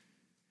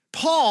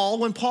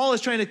 When Paul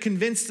is trying to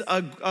convince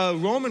a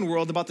Roman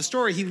world about the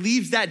story, he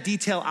leaves that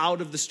detail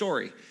out of the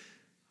story.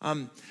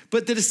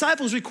 But the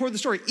disciples record the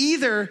story.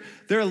 Either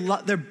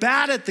they're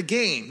bad at the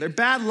game, they're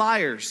bad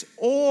liars,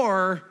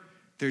 or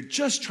they're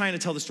just trying to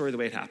tell the story the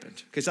way it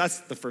happened. Okay, so that's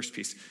the first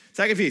piece.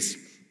 Second piece.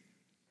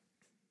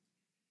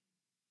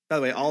 By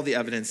the way, all the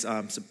evidence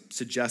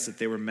suggests that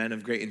they were men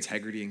of great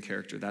integrity and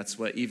character. That's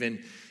what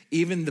even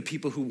the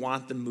people who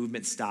want the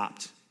movement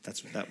stopped.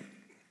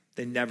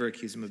 They never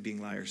accused them of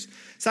being liars.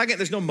 Second,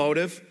 there's no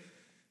motive.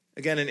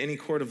 Again, in any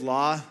court of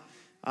law,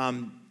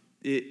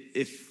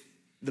 if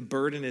the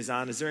burden is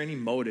on, is there any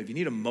motive? You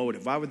need a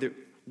motive.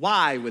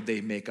 Why would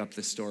they make up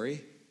this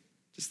story?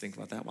 Just think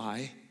about that.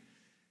 Why?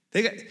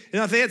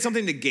 If they had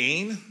something to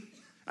gain,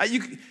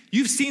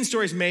 you've seen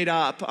stories made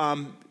up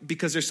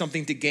because there's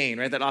something to gain,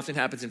 right? That often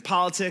happens in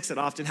politics. That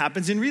often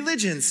happens in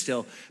religion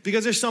still,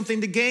 because there's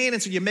something to gain.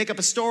 And so you make up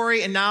a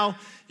story, and now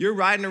you're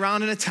riding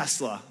around in a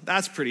Tesla.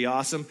 That's pretty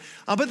awesome.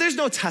 But there's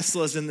no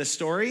Teslas in this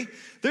story.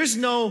 There's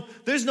no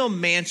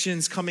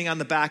mansions coming on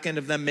the back end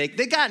of them. They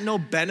got no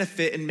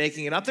benefit in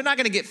making it up. They're not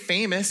going to get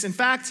famous. In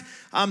fact,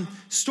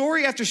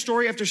 story after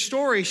story after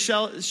story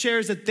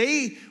shares that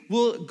they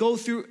will go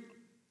through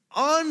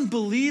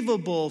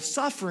unbelievable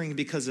suffering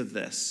because of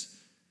this.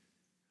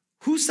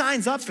 Who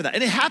signs up for that?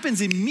 And it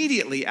happens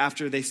immediately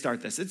after they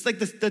start this. It's like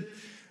the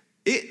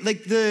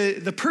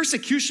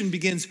persecution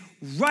begins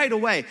right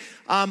away.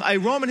 A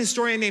Roman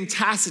historian named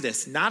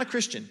Tacitus, not a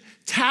Christian,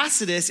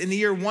 Tacitus in the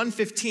year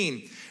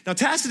 115. Now,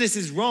 Tacitus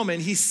is Roman.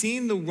 He's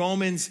seen the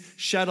Romans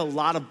shed a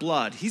lot of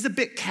blood. He's a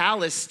bit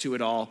callous to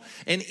it all.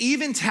 And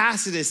even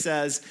Tacitus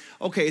says,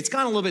 okay, it's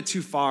gone a little bit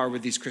too far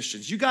with these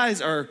Christians. You guys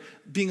are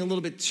being a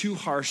little bit too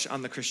harsh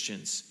on the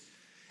Christians.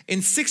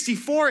 In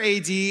 64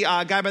 AD, a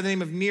guy by the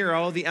name of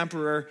Nero, the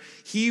emperor,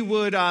 he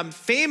would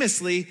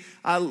famously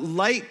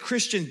light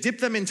Christians, dip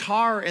them in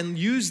tar and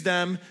use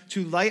them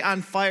to light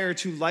on fire,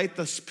 to light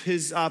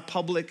his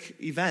public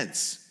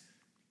events.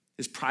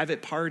 His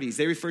private parties.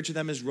 They refer to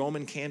them as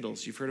Roman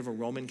candles. You've heard of a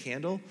Roman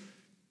candle?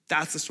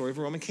 That's the story of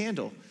a Roman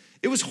candle.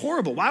 It was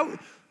horrible.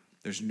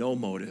 There's no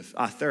motive.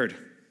 Third,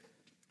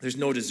 there's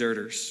no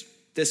deserters.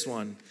 This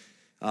one,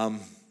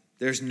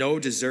 there's no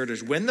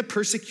deserters. When the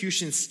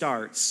persecution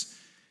starts,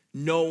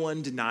 no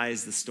one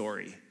denies the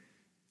story.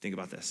 Think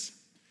about this.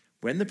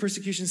 When the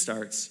persecution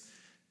starts,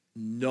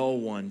 no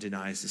one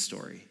denies the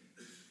story.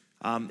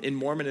 In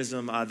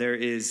Mormonism,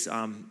 Mormons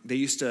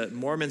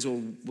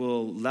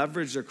will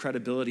leverage their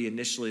credibility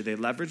initially. They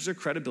leverage their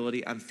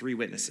credibility on 3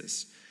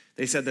 witnesses.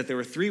 They said that there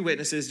were 3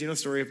 witnesses. Do you know the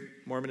story of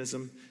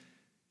Mormonism?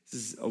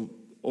 This is an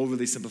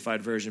overly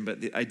simplified version,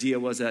 but the idea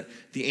was that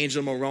the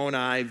angel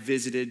Moroni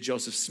visited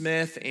Joseph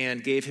Smith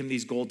and gave him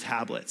these gold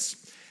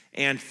tablets.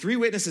 And 3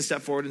 witnesses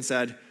stepped forward and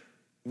said,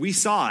 we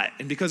saw it.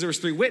 And because there was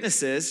 3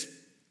 witnesses,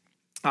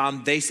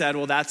 they said,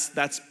 well,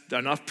 that's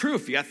enough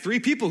proof. You got 3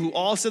 people who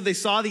all said they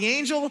saw the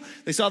angel,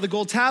 they saw the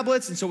gold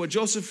tablets, and so what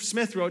Joseph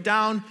Smith wrote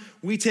down,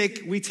 we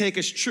take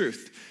as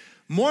truth.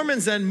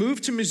 Mormons then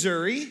moved to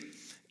Missouri,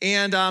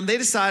 and they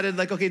decided,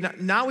 okay,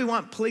 now we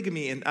want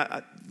polygamy. And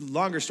a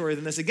longer story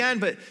than this again,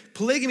 but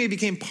polygamy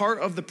became part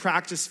of the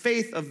practice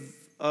faith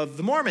of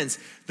the Mormons.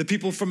 The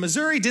people from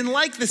Missouri didn't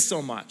like this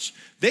so much.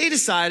 They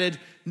decided,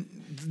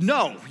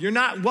 no, you're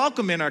not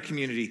welcome in our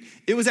community.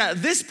 It was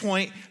at this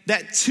point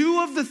that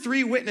 2 of the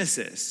 3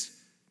 witnesses,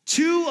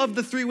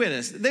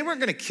 they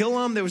weren't going to kill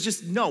them. There was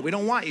just, no, we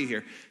don't want you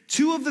here.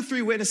 2 of the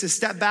 3 witnesses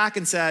stepped back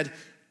and said,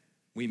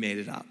 we made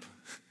it up.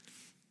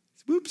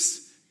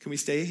 Whoops, can we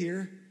stay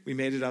here? We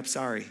made it up,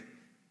 sorry.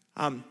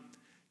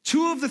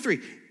 2 of the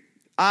 3.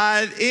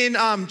 In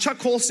Chuck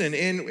Colson,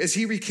 as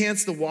he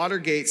recants the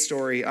Watergate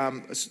story,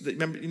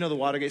 remember, you know the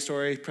Watergate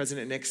story?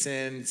 President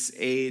Nixon's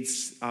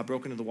aides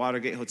broke into the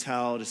Watergate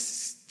Hotel to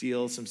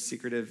steal some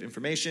secretive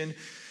information.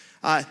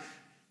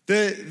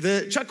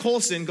 The Chuck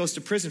Colson goes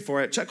to prison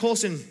for it. Chuck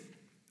Colson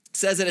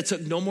says that it took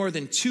no more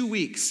than 2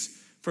 weeks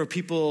for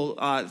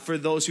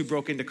those who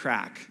broke into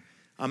crack.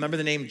 Remember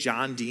the name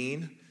John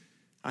Dean?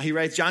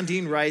 John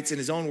Dean writes in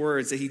his own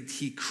words that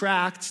he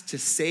cracked to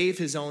save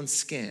his own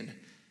skin.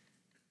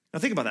 Now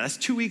think about that. That's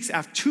 2 weeks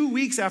after 2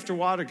 weeks after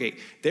Watergate.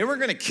 They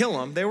weren't going to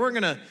kill him. They were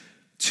going to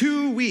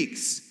 2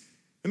 weeks.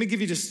 Let me give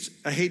you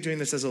I hate doing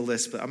this as a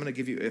list, but I'm going to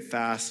give you it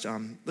fast.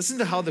 Listen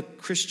to how the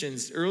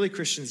early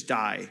Christians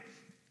die.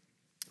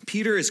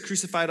 Peter is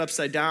crucified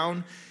upside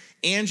down.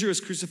 Andrew is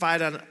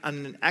crucified on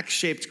an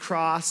X-shaped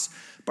cross.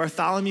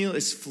 Bartholomew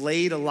is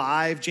flayed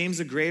alive. James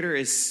the Greater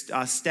is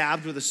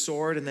stabbed with a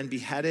sword and then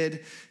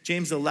beheaded.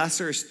 James the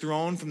Lesser is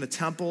thrown from the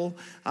temple.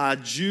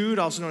 Jude,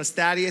 also known as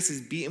Thaddeus, is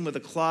beaten with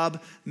a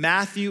club.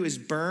 Matthew is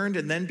burned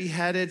and then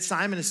beheaded.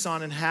 Simon is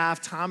sawn in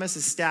half. Thomas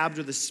is stabbed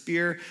with a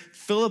spear.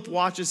 Philip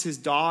watches his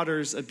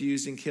daughters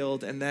abused and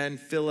killed. And then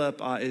Philip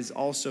is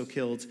also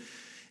killed.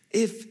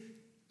 If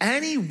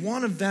any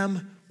one of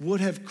them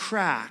would have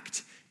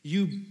cracked,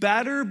 you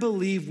better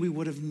believe we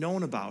would have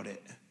known about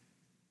it.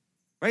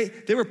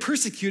 Right? They were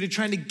persecuted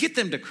trying to get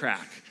them to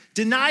crack.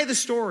 Deny the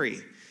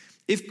story.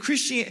 If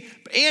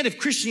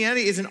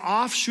Christianity is an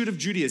offshoot of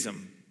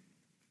Judaism,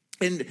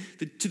 and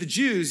to the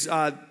Jews,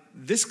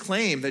 this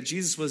claim that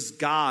Jesus was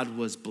God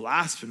was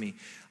blasphemy.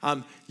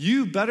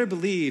 You better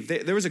believe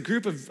there was a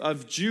group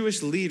of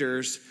Jewish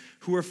leaders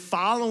who were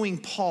following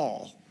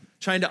Paul,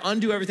 trying to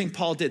undo everything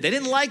Paul did. They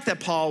didn't like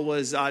that Paul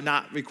was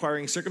not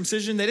requiring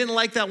circumcision. They didn't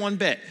like that one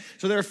bit.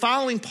 So they were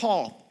following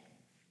Paul.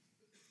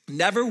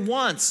 Never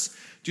once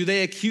Do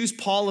they accuse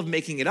Paul of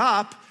making it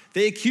up?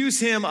 They accuse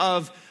him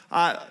of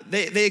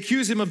they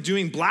accuse him of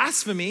doing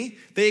blasphemy.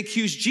 They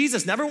accuse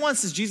Jesus. Never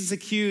once is Jesus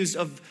accused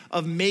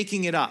of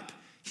making it up.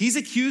 He's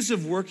accused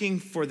of working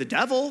for the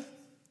devil.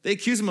 They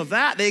accuse him of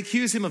that. They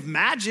accuse him of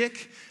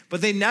magic,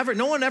 but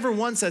no one ever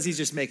once says he's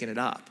just making it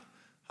up.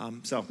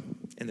 And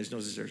there's no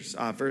deserters.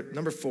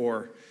 Number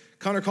 4,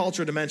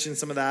 counterculture to mention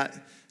some of that.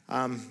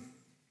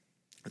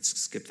 Let's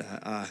skip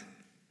that.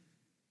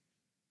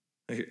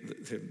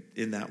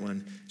 In that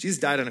one, Jesus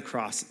died on a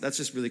cross. That's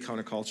just really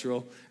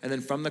countercultural. And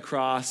then from the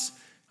cross,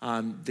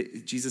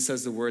 Jesus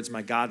says the words,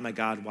 my God,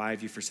 why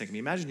have you forsaken me?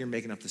 Imagine you're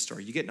making up the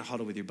story. You get in a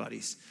huddle with your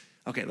buddies.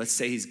 Okay, let's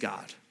say he's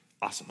God.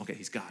 Awesome. Okay,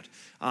 he's God.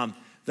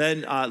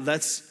 Then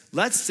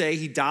let's say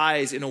he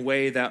dies in a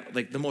way that,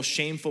 like, the most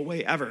shameful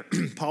way ever.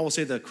 Paul will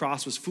say the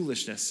cross was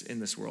foolishness in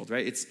this world,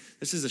 right?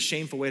 This is a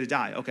shameful way to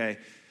die. Okay,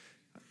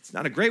 it's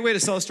not a great way to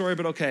sell a story,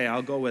 but okay,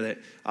 I'll go with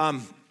it.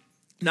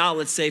 Now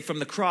let's say from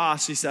the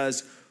cross he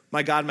says,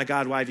 my God,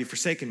 why have you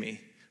forsaken me?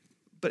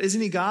 But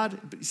isn't he God?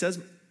 But he says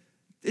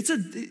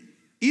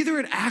either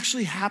it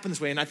actually happened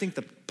this way, and I think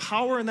the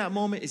power in that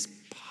moment is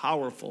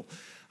powerful.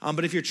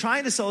 But if you're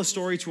trying to sell a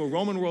story to a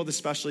Roman world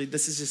especially,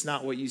 this is just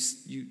not what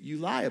you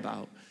lie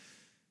about.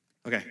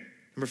 Okay,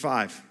 number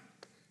 5.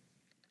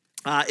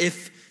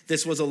 If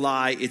this was a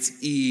lie,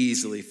 it's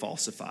easily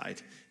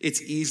falsified.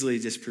 It's easily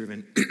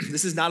disproven.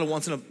 This is not a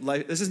once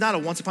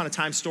upon a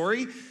time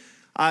story.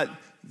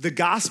 The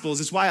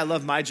Gospels, it's why I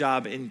love my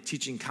job in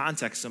teaching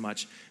context so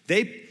much.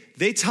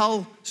 They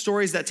tell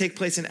stories that take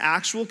place in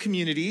actual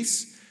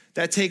communities,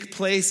 that take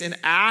place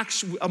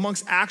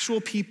amongst actual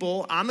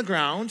people on the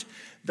ground.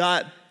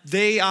 That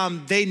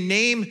they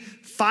name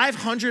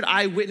 500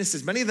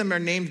 eyewitnesses. Many of them are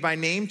named by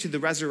name to the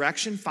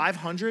resurrection.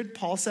 500,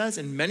 Paul says,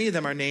 and many of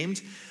them are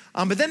named.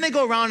 But then they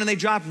go around and they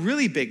drop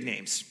really big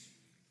names.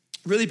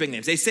 Really big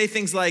names. They say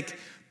things like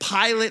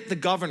Pilate the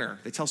governor.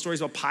 They tell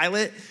stories about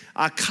Pilate.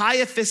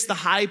 Caiaphas the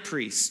high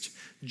priest.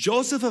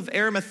 Joseph of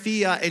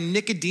Arimathea and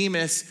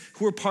Nicodemus,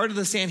 who were part of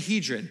the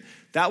Sanhedrin.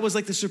 That was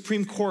like the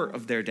Supreme Court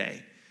of their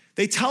day.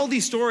 They tell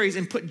these stories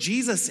and put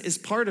Jesus as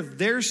part of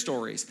their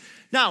stories.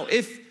 Now,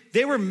 if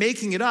they were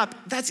making it up,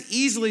 that's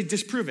easily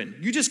disproven.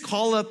 You just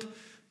call up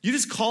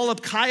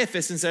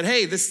Caiaphas and said,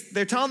 hey,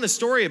 they're telling this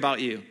story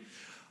about you.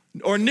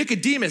 Or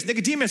Nicodemus,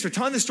 they're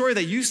telling the story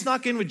that you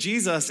snuck in with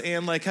Jesus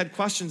and like had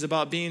questions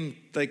about being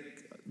like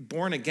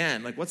born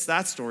again. Like, what's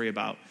that story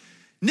about?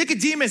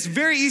 Nicodemus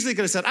very easily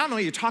could have said, I don't know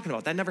what you're talking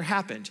about. That never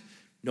happened.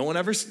 No one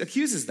ever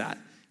accuses that.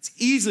 It's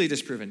easily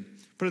disproven.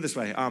 Put it this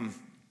way.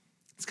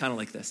 It's kind of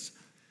like this.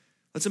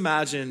 Let's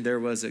imagine there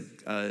was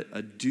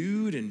a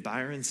dude in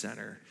Byron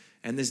Center,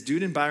 and this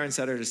dude in Byron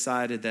Center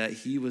decided that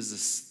he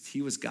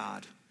was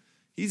God.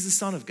 He's the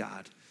Son of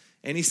God.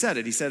 And he said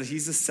it. He said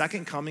he's the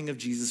second coming of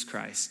Jesus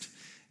Christ.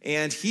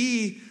 And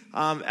he,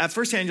 at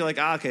first hand, you're like,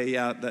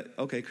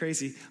 okay,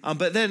 crazy.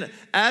 But then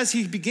as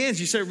he begins,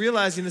 you start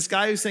realizing this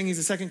guy who's saying he's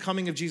the second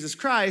coming of Jesus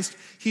Christ,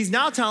 he's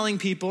now telling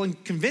people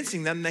and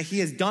convincing them that he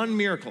has done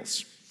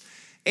miracles.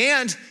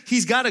 And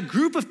he's got a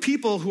group of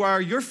people who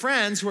are your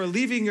friends who are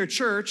leaving your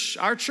church,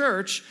 our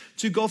church,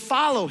 to go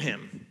follow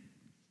him.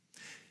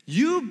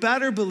 You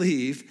better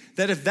believe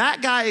that if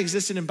that guy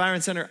existed in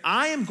Byron Center,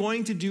 I am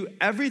going to do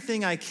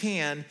everything I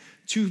can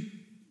to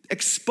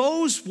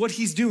expose what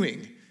he's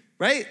doing,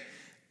 right?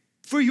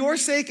 For your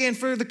sake and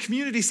for the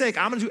community's sake,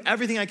 I'm gonna do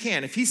everything I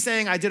can. If he's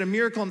saying I did a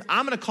miracle,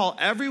 I'm gonna call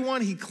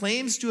everyone he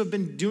claims to have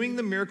been doing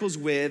the miracles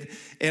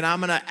with, and I'm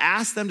gonna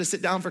ask them to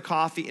sit down for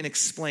coffee and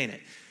explain it.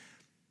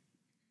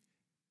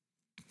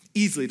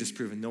 Easily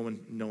disproven.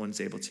 No one's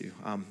able to.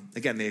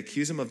 Again, they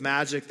accuse him of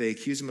magic. They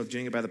accuse him of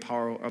doing it by the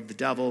power of the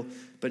devil,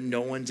 but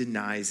no one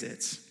denies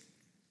it.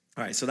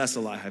 All right, so that's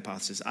the lie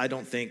hypothesis. I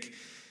don't think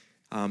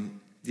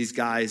these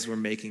guys were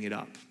making it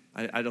up.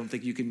 I don't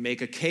think you can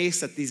make a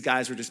case that these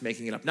guys were just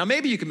making it up. Now,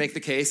 maybe you can make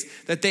the case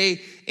that they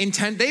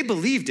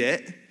believed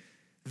it.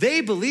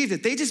 They believed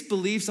it. They just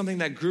believed something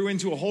that grew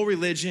into a whole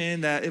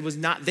religion that it was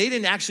not, they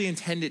didn't actually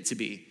intend it to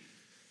be.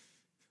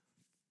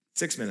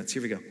 6 minutes,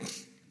 here we go.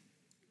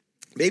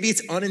 Maybe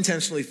it's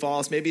unintentionally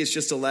false. Maybe it's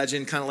just a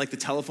legend, kind of like the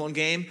telephone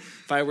game.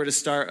 If I were to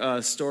start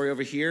a story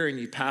over here and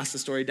you pass the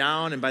story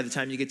down, and by the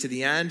time you get to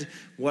the end,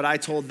 what I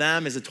told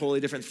them is a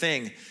totally different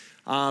thing.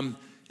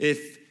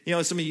 If,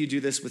 some of you do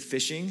this with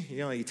fishing,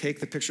 you take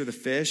the picture of the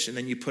fish and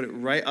then you put it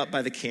right up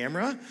by the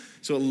camera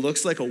so it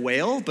looks like a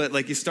whale, but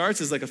like it starts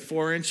as like a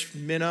 4-inch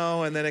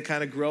minnow and then it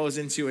kind of grows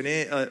into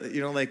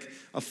like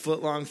a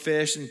foot-long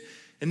fish.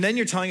 And then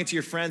you're telling it to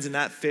your friends and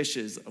that fish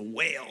is a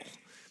whale.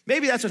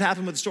 Maybe that's what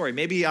happened with the story.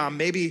 Maybe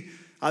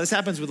this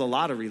happens with a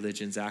lot of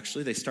religions,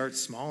 actually. They start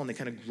small and they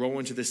kind of grow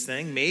into this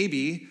thing.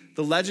 Maybe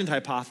the legend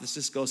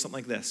hypothesis goes something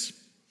like this.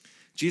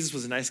 Jesus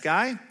was a nice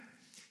guy.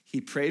 He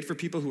prayed for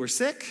people who were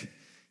sick.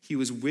 He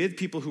was with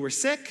people who were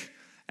sick.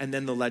 And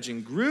then the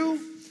legend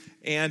grew.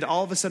 And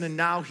all of a sudden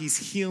now he's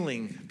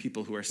healing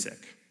people who are sick.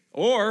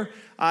 Or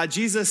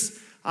Jesus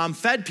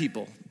fed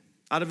people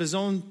out of his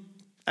own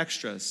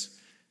extras.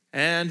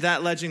 And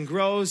that legend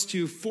grows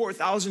to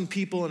 4,000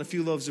 people and a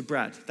few loaves of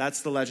bread.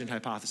 That's the legend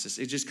hypothesis.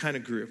 It just kind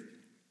of grew.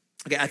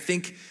 Okay, I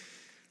think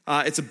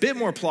it's a bit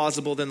more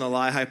plausible than the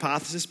lie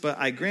hypothesis, but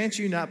I grant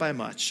you not by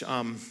much.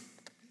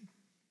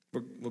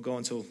 We'll go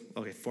until,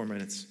 4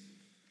 minutes.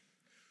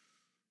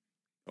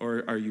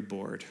 Or are you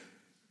bored?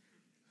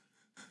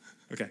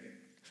 Okay.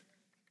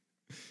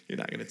 You're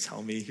not going to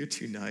tell me. You're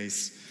too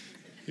nice.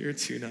 You're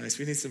too nice.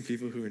 We need some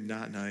people who are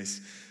not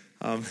nice.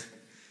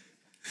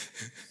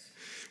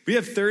 We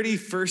have 30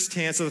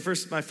 firsthand. So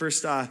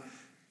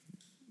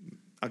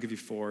I'll give you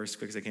 4 as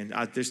quick as I can.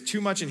 There's too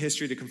much in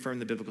history to confirm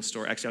the biblical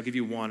story. Actually, I'll give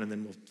you 1 and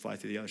then we'll fly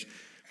through the others.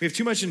 We have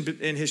too much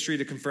in history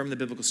to confirm the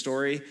biblical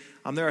story.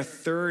 There are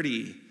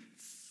 30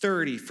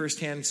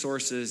 firsthand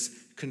sources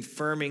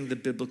confirming the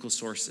biblical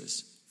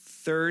sources.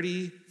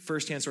 30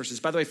 firsthand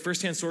sources. By the way,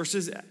 firsthand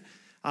sources,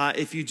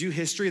 if you do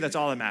history, that's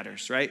all that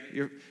matters, right?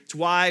 It's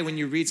why when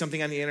you read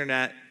something on the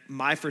internet,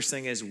 my first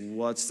thing is,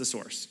 what's the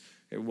source?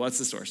 Okay, what's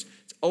the source?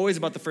 It's always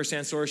about the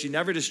firsthand source. You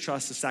never just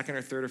trust the second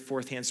or third or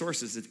fourth hand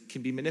sources. It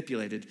can be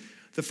manipulated.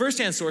 The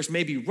firsthand source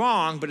may be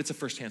wrong, but it's a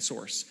firsthand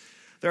source.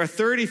 There are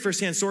 30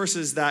 firsthand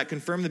sources that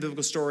confirm the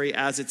biblical story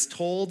as it's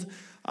told.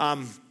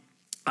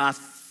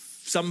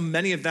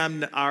 Many of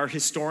them are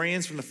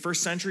historians from the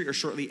first century or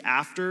shortly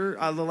after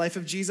the life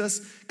of Jesus.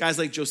 Guys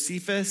like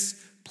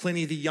Josephus,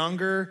 Pliny the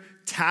Younger,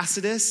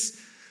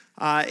 Tacitus,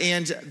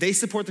 and they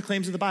support the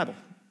claims of the Bible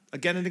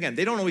again and again.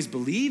 They don't always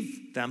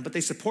believe them, but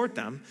they support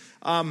them.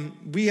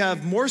 We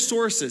have more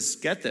sources,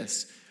 get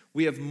this,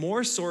 we have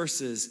more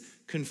sources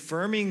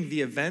confirming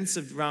the events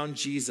around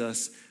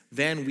Jesus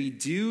than we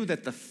do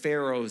that the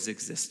pharaohs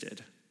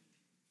existed.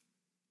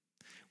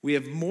 We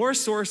have more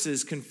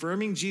sources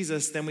confirming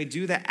Jesus than we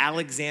do that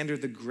Alexander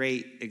the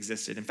Great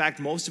existed. In fact,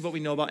 most of what we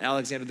know about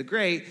Alexander the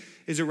Great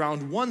is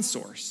around one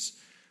source.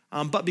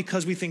 But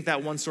because we think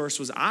that one source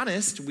was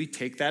honest, we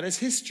take that as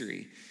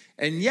history.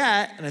 And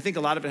yet, and I think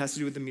a lot of it has to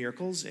do with the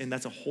miracles, and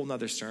that's a whole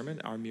nother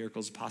sermon, are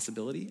miracles a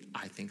possibility?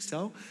 I think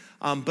so.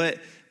 But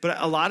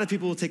a lot of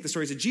people will take the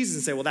stories of Jesus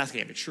and say, well, that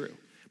can't be true.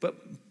 But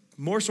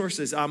more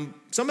sources.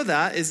 Some of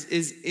that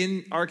is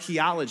in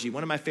archaeology.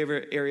 One of my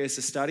favorite areas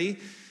to study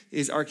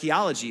is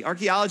archaeology.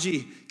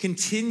 Archaeology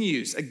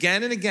continues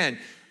again and again.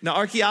 Now,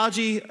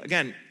 archaeology,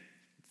 again,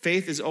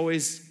 faith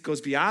always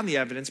goes beyond the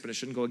evidence, but it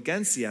shouldn't go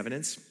against the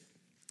evidence.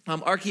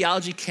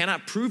 Archaeology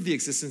cannot prove the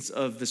existence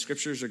of the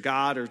scriptures or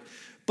God,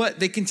 but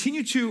they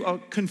continue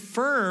to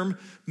confirm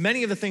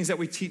many of the things that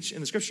we teach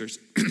in the scriptures.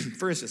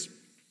 For instance,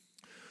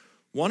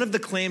 one of the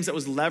claims that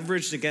was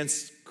leveraged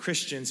against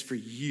Christians for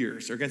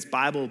years, or against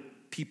Bible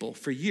people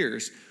for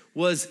years,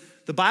 was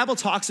the Bible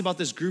talks about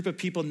this group of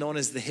people known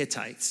as the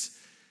Hittites.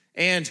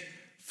 And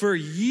for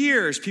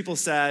years, people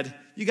said,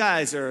 you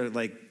guys are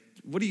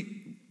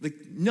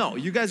no,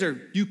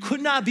 you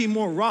could not be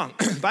more wrong.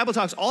 The Bible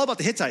talks all about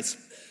the Hittites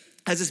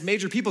as this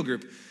major people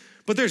group,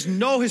 but there's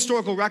no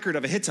historical record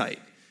of a Hittite.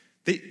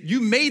 You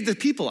made the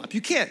people up.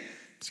 You can't,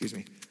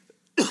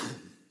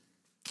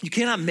 you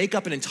cannot make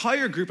up an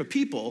entire group of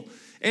people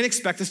and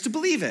expect us to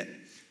believe it.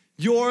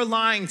 You're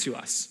lying to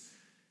us.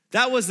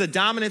 That was the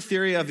dominant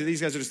theory of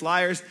these guys are just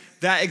liars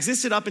that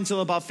existed up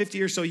until about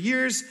 50 or so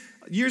years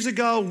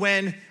ago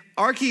when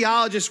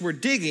archaeologists were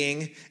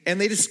digging and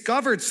they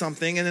discovered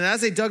something. And then as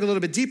they dug a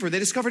little bit deeper, they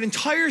discovered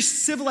entire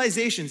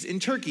civilizations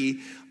in Turkey,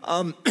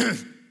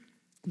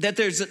 that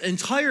there's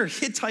entire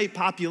Hittite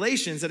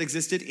populations that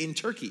existed in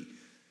Turkey.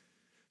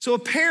 So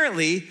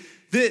apparently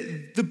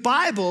the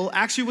Bible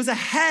actually was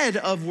ahead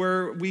of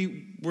where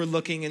we were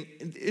looking, and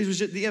it was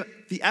just,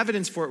 the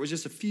evidence for it was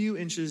just a few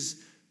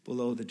inches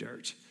below the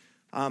dirt.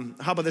 How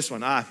about this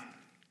one?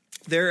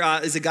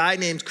 There is a guy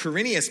named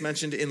Quirinius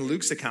mentioned in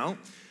Luke's account.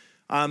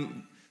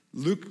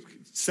 Luke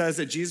says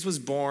that Jesus was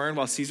born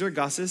while Caesar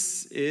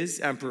Augustus is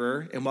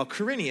emperor and while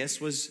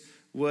Quirinius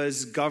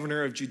was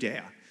governor of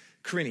Judea.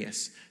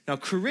 Quirinius. Now,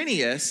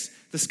 Quirinius,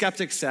 the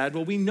skeptic said,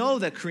 well, we know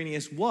that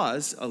Quirinius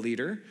was a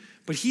leader,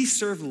 but he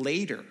served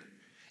later.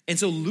 And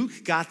so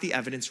Luke got the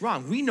evidence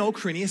wrong. We know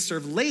Quirinius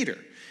served later.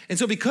 And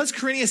so because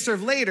Quirinius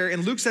served later,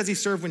 and Luke says he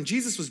served when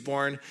Jesus was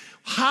born,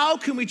 how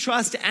can we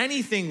trust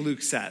anything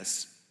Luke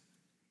says?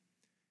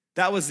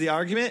 That was the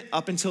argument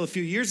up until a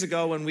few years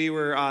ago when we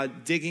were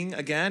digging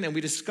again, and we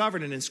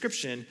discovered an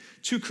inscription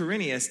to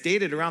Quirinius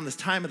dated around the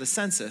time of the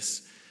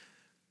census.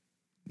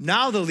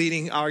 Now the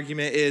leading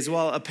argument is,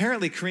 well,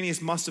 apparently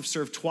Quirinius must have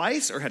served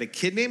twice or had a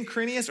kid named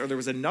Quirinius, or there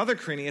was another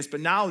Quirinius,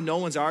 but now no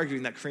one's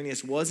arguing that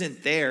Quirinius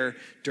wasn't there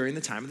during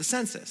the time of the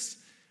census.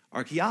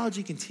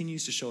 Archaeology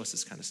continues to show us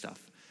this kind of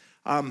stuff.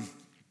 Oh, man.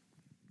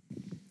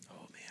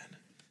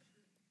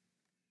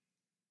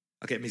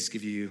 Okay, let me just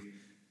give you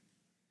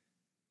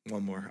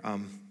one more.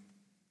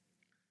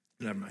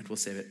 Never mind, we'll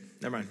save it.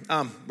 Never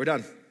mind. We're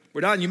done.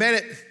 We're done. You made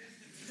it.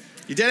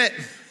 You did it.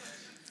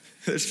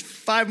 There's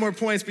 5 more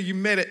points, but you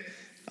made it.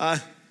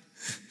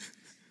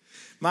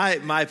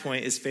 My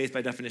point is faith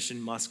by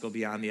definition must go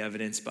beyond the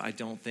evidence, but I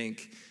don't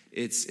think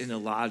it's an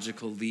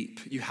illogical leap.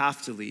 You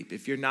have to leap.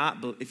 If you're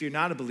not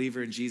a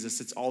believer in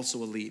Jesus, it's also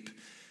a leap.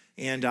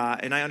 And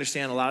I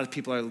understand a lot of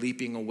people are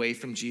leaping away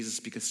from Jesus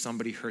because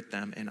somebody hurt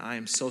them. And I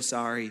am so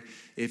sorry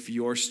if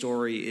your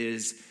story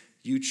is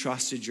you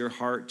trusted your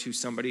heart to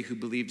somebody who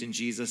believed in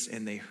Jesus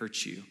and they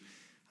hurt you.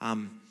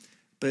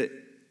 But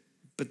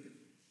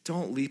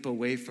don't leap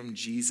away from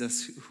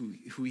Jesus,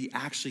 who he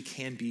actually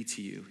can be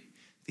to you,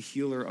 the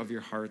healer of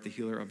your heart, the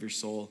healer of your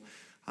soul.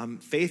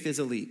 Faith is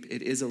a leap.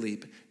 It is a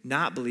leap.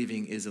 Not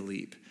believing is a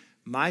leap.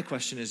 My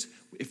question is,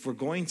 if we're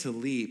going to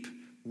leap,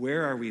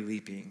 where are we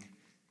leaping?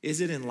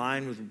 Is it in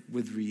line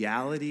with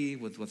reality,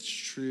 with what's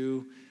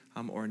true,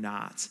 or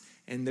not?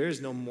 And there is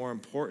no more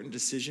important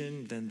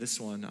decision than this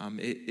one.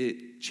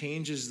 It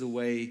changes the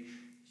way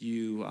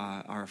you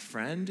are a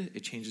friend.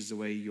 It changes the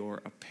way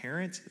you're a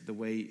parent.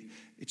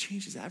 It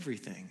changes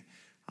everything.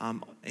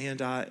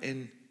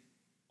 And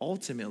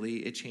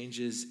ultimately, it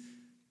changes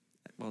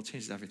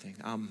everything.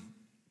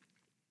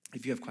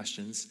 If you have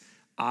questions,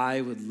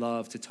 I would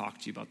love to talk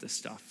to you about this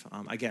stuff.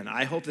 Again,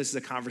 I hope this is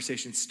a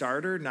conversation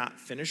starter, not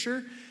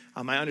finisher.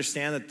 I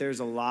understand that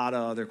there's a lot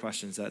of other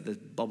questions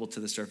that bubble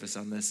to the surface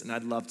on this, and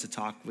I'd love to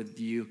talk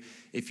with you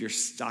if you're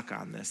stuck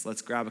on this.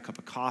 Let's grab a cup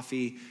of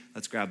coffee.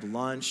 Let's grab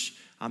lunch.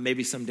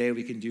 Maybe someday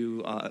we can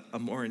do a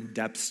more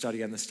in-depth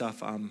study on this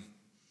stuff.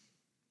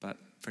 But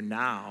for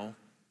now,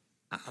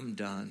 I'm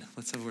done.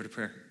 Let's have a word of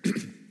prayer.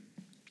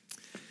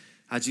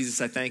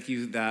 Jesus, I thank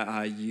you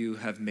that you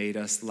have made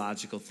us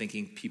logical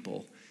thinking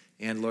people.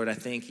 And Lord, I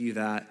thank you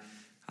that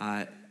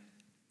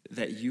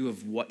you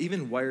have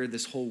even wired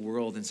this whole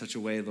world in such a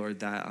way, Lord,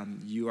 that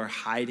you are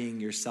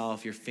hiding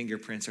yourself. Your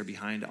fingerprints are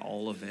behind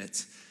all of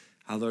it.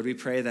 Lord, we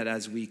pray that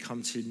as we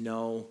come to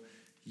know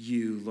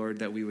you, Lord,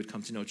 that we would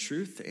come to know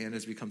truth. And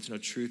as we come to know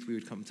truth, we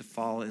would come to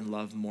fall in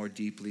love more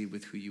deeply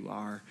with who you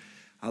are.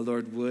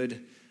 Lord,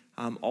 would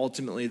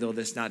ultimately, though,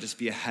 this not just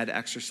be a head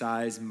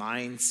exercise,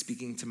 minds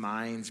speaking to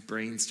minds,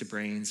 brains to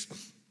brains,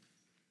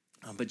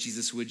 but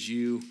Jesus, would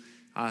you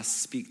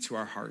speak to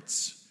our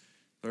hearts?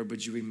 Lord,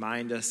 would you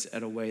remind us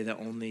in a way that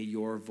only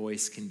your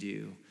voice can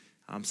do,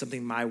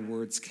 something my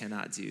words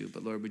cannot do.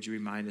 But Lord, would you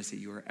remind us that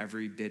you are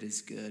every bit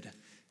as good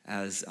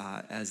as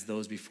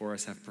those before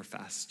us have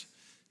professed.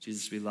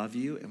 Jesus, we love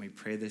you, and we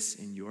pray this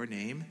in your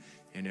name.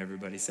 And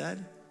everybody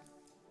said,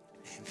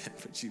 amen.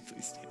 Would you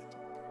please stand?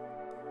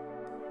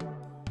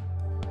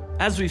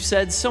 As we've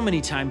said so many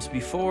times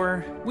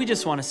before, we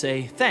just want to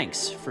say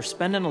thanks for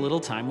spending a little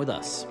time with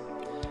us.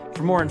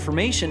 For more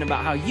information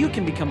about how you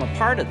can become a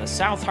part of the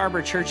South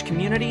Harbor Church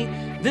community,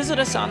 visit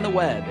us on the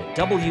web at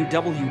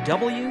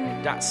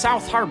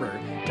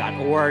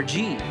www.southharbor.org.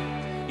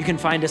 You can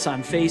find us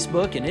on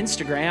Facebook and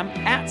Instagram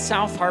at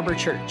South Harbor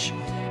Church.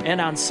 And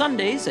on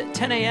Sundays at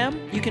 10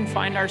 a.m., you can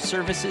find our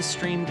services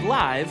streamed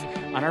live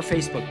on our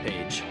Facebook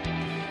page.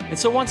 And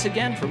so once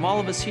again, from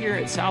all of us here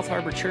at South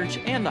Harbor Church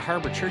and the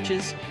Harbor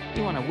Churches,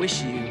 we want to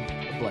wish you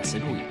a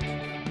blessed week.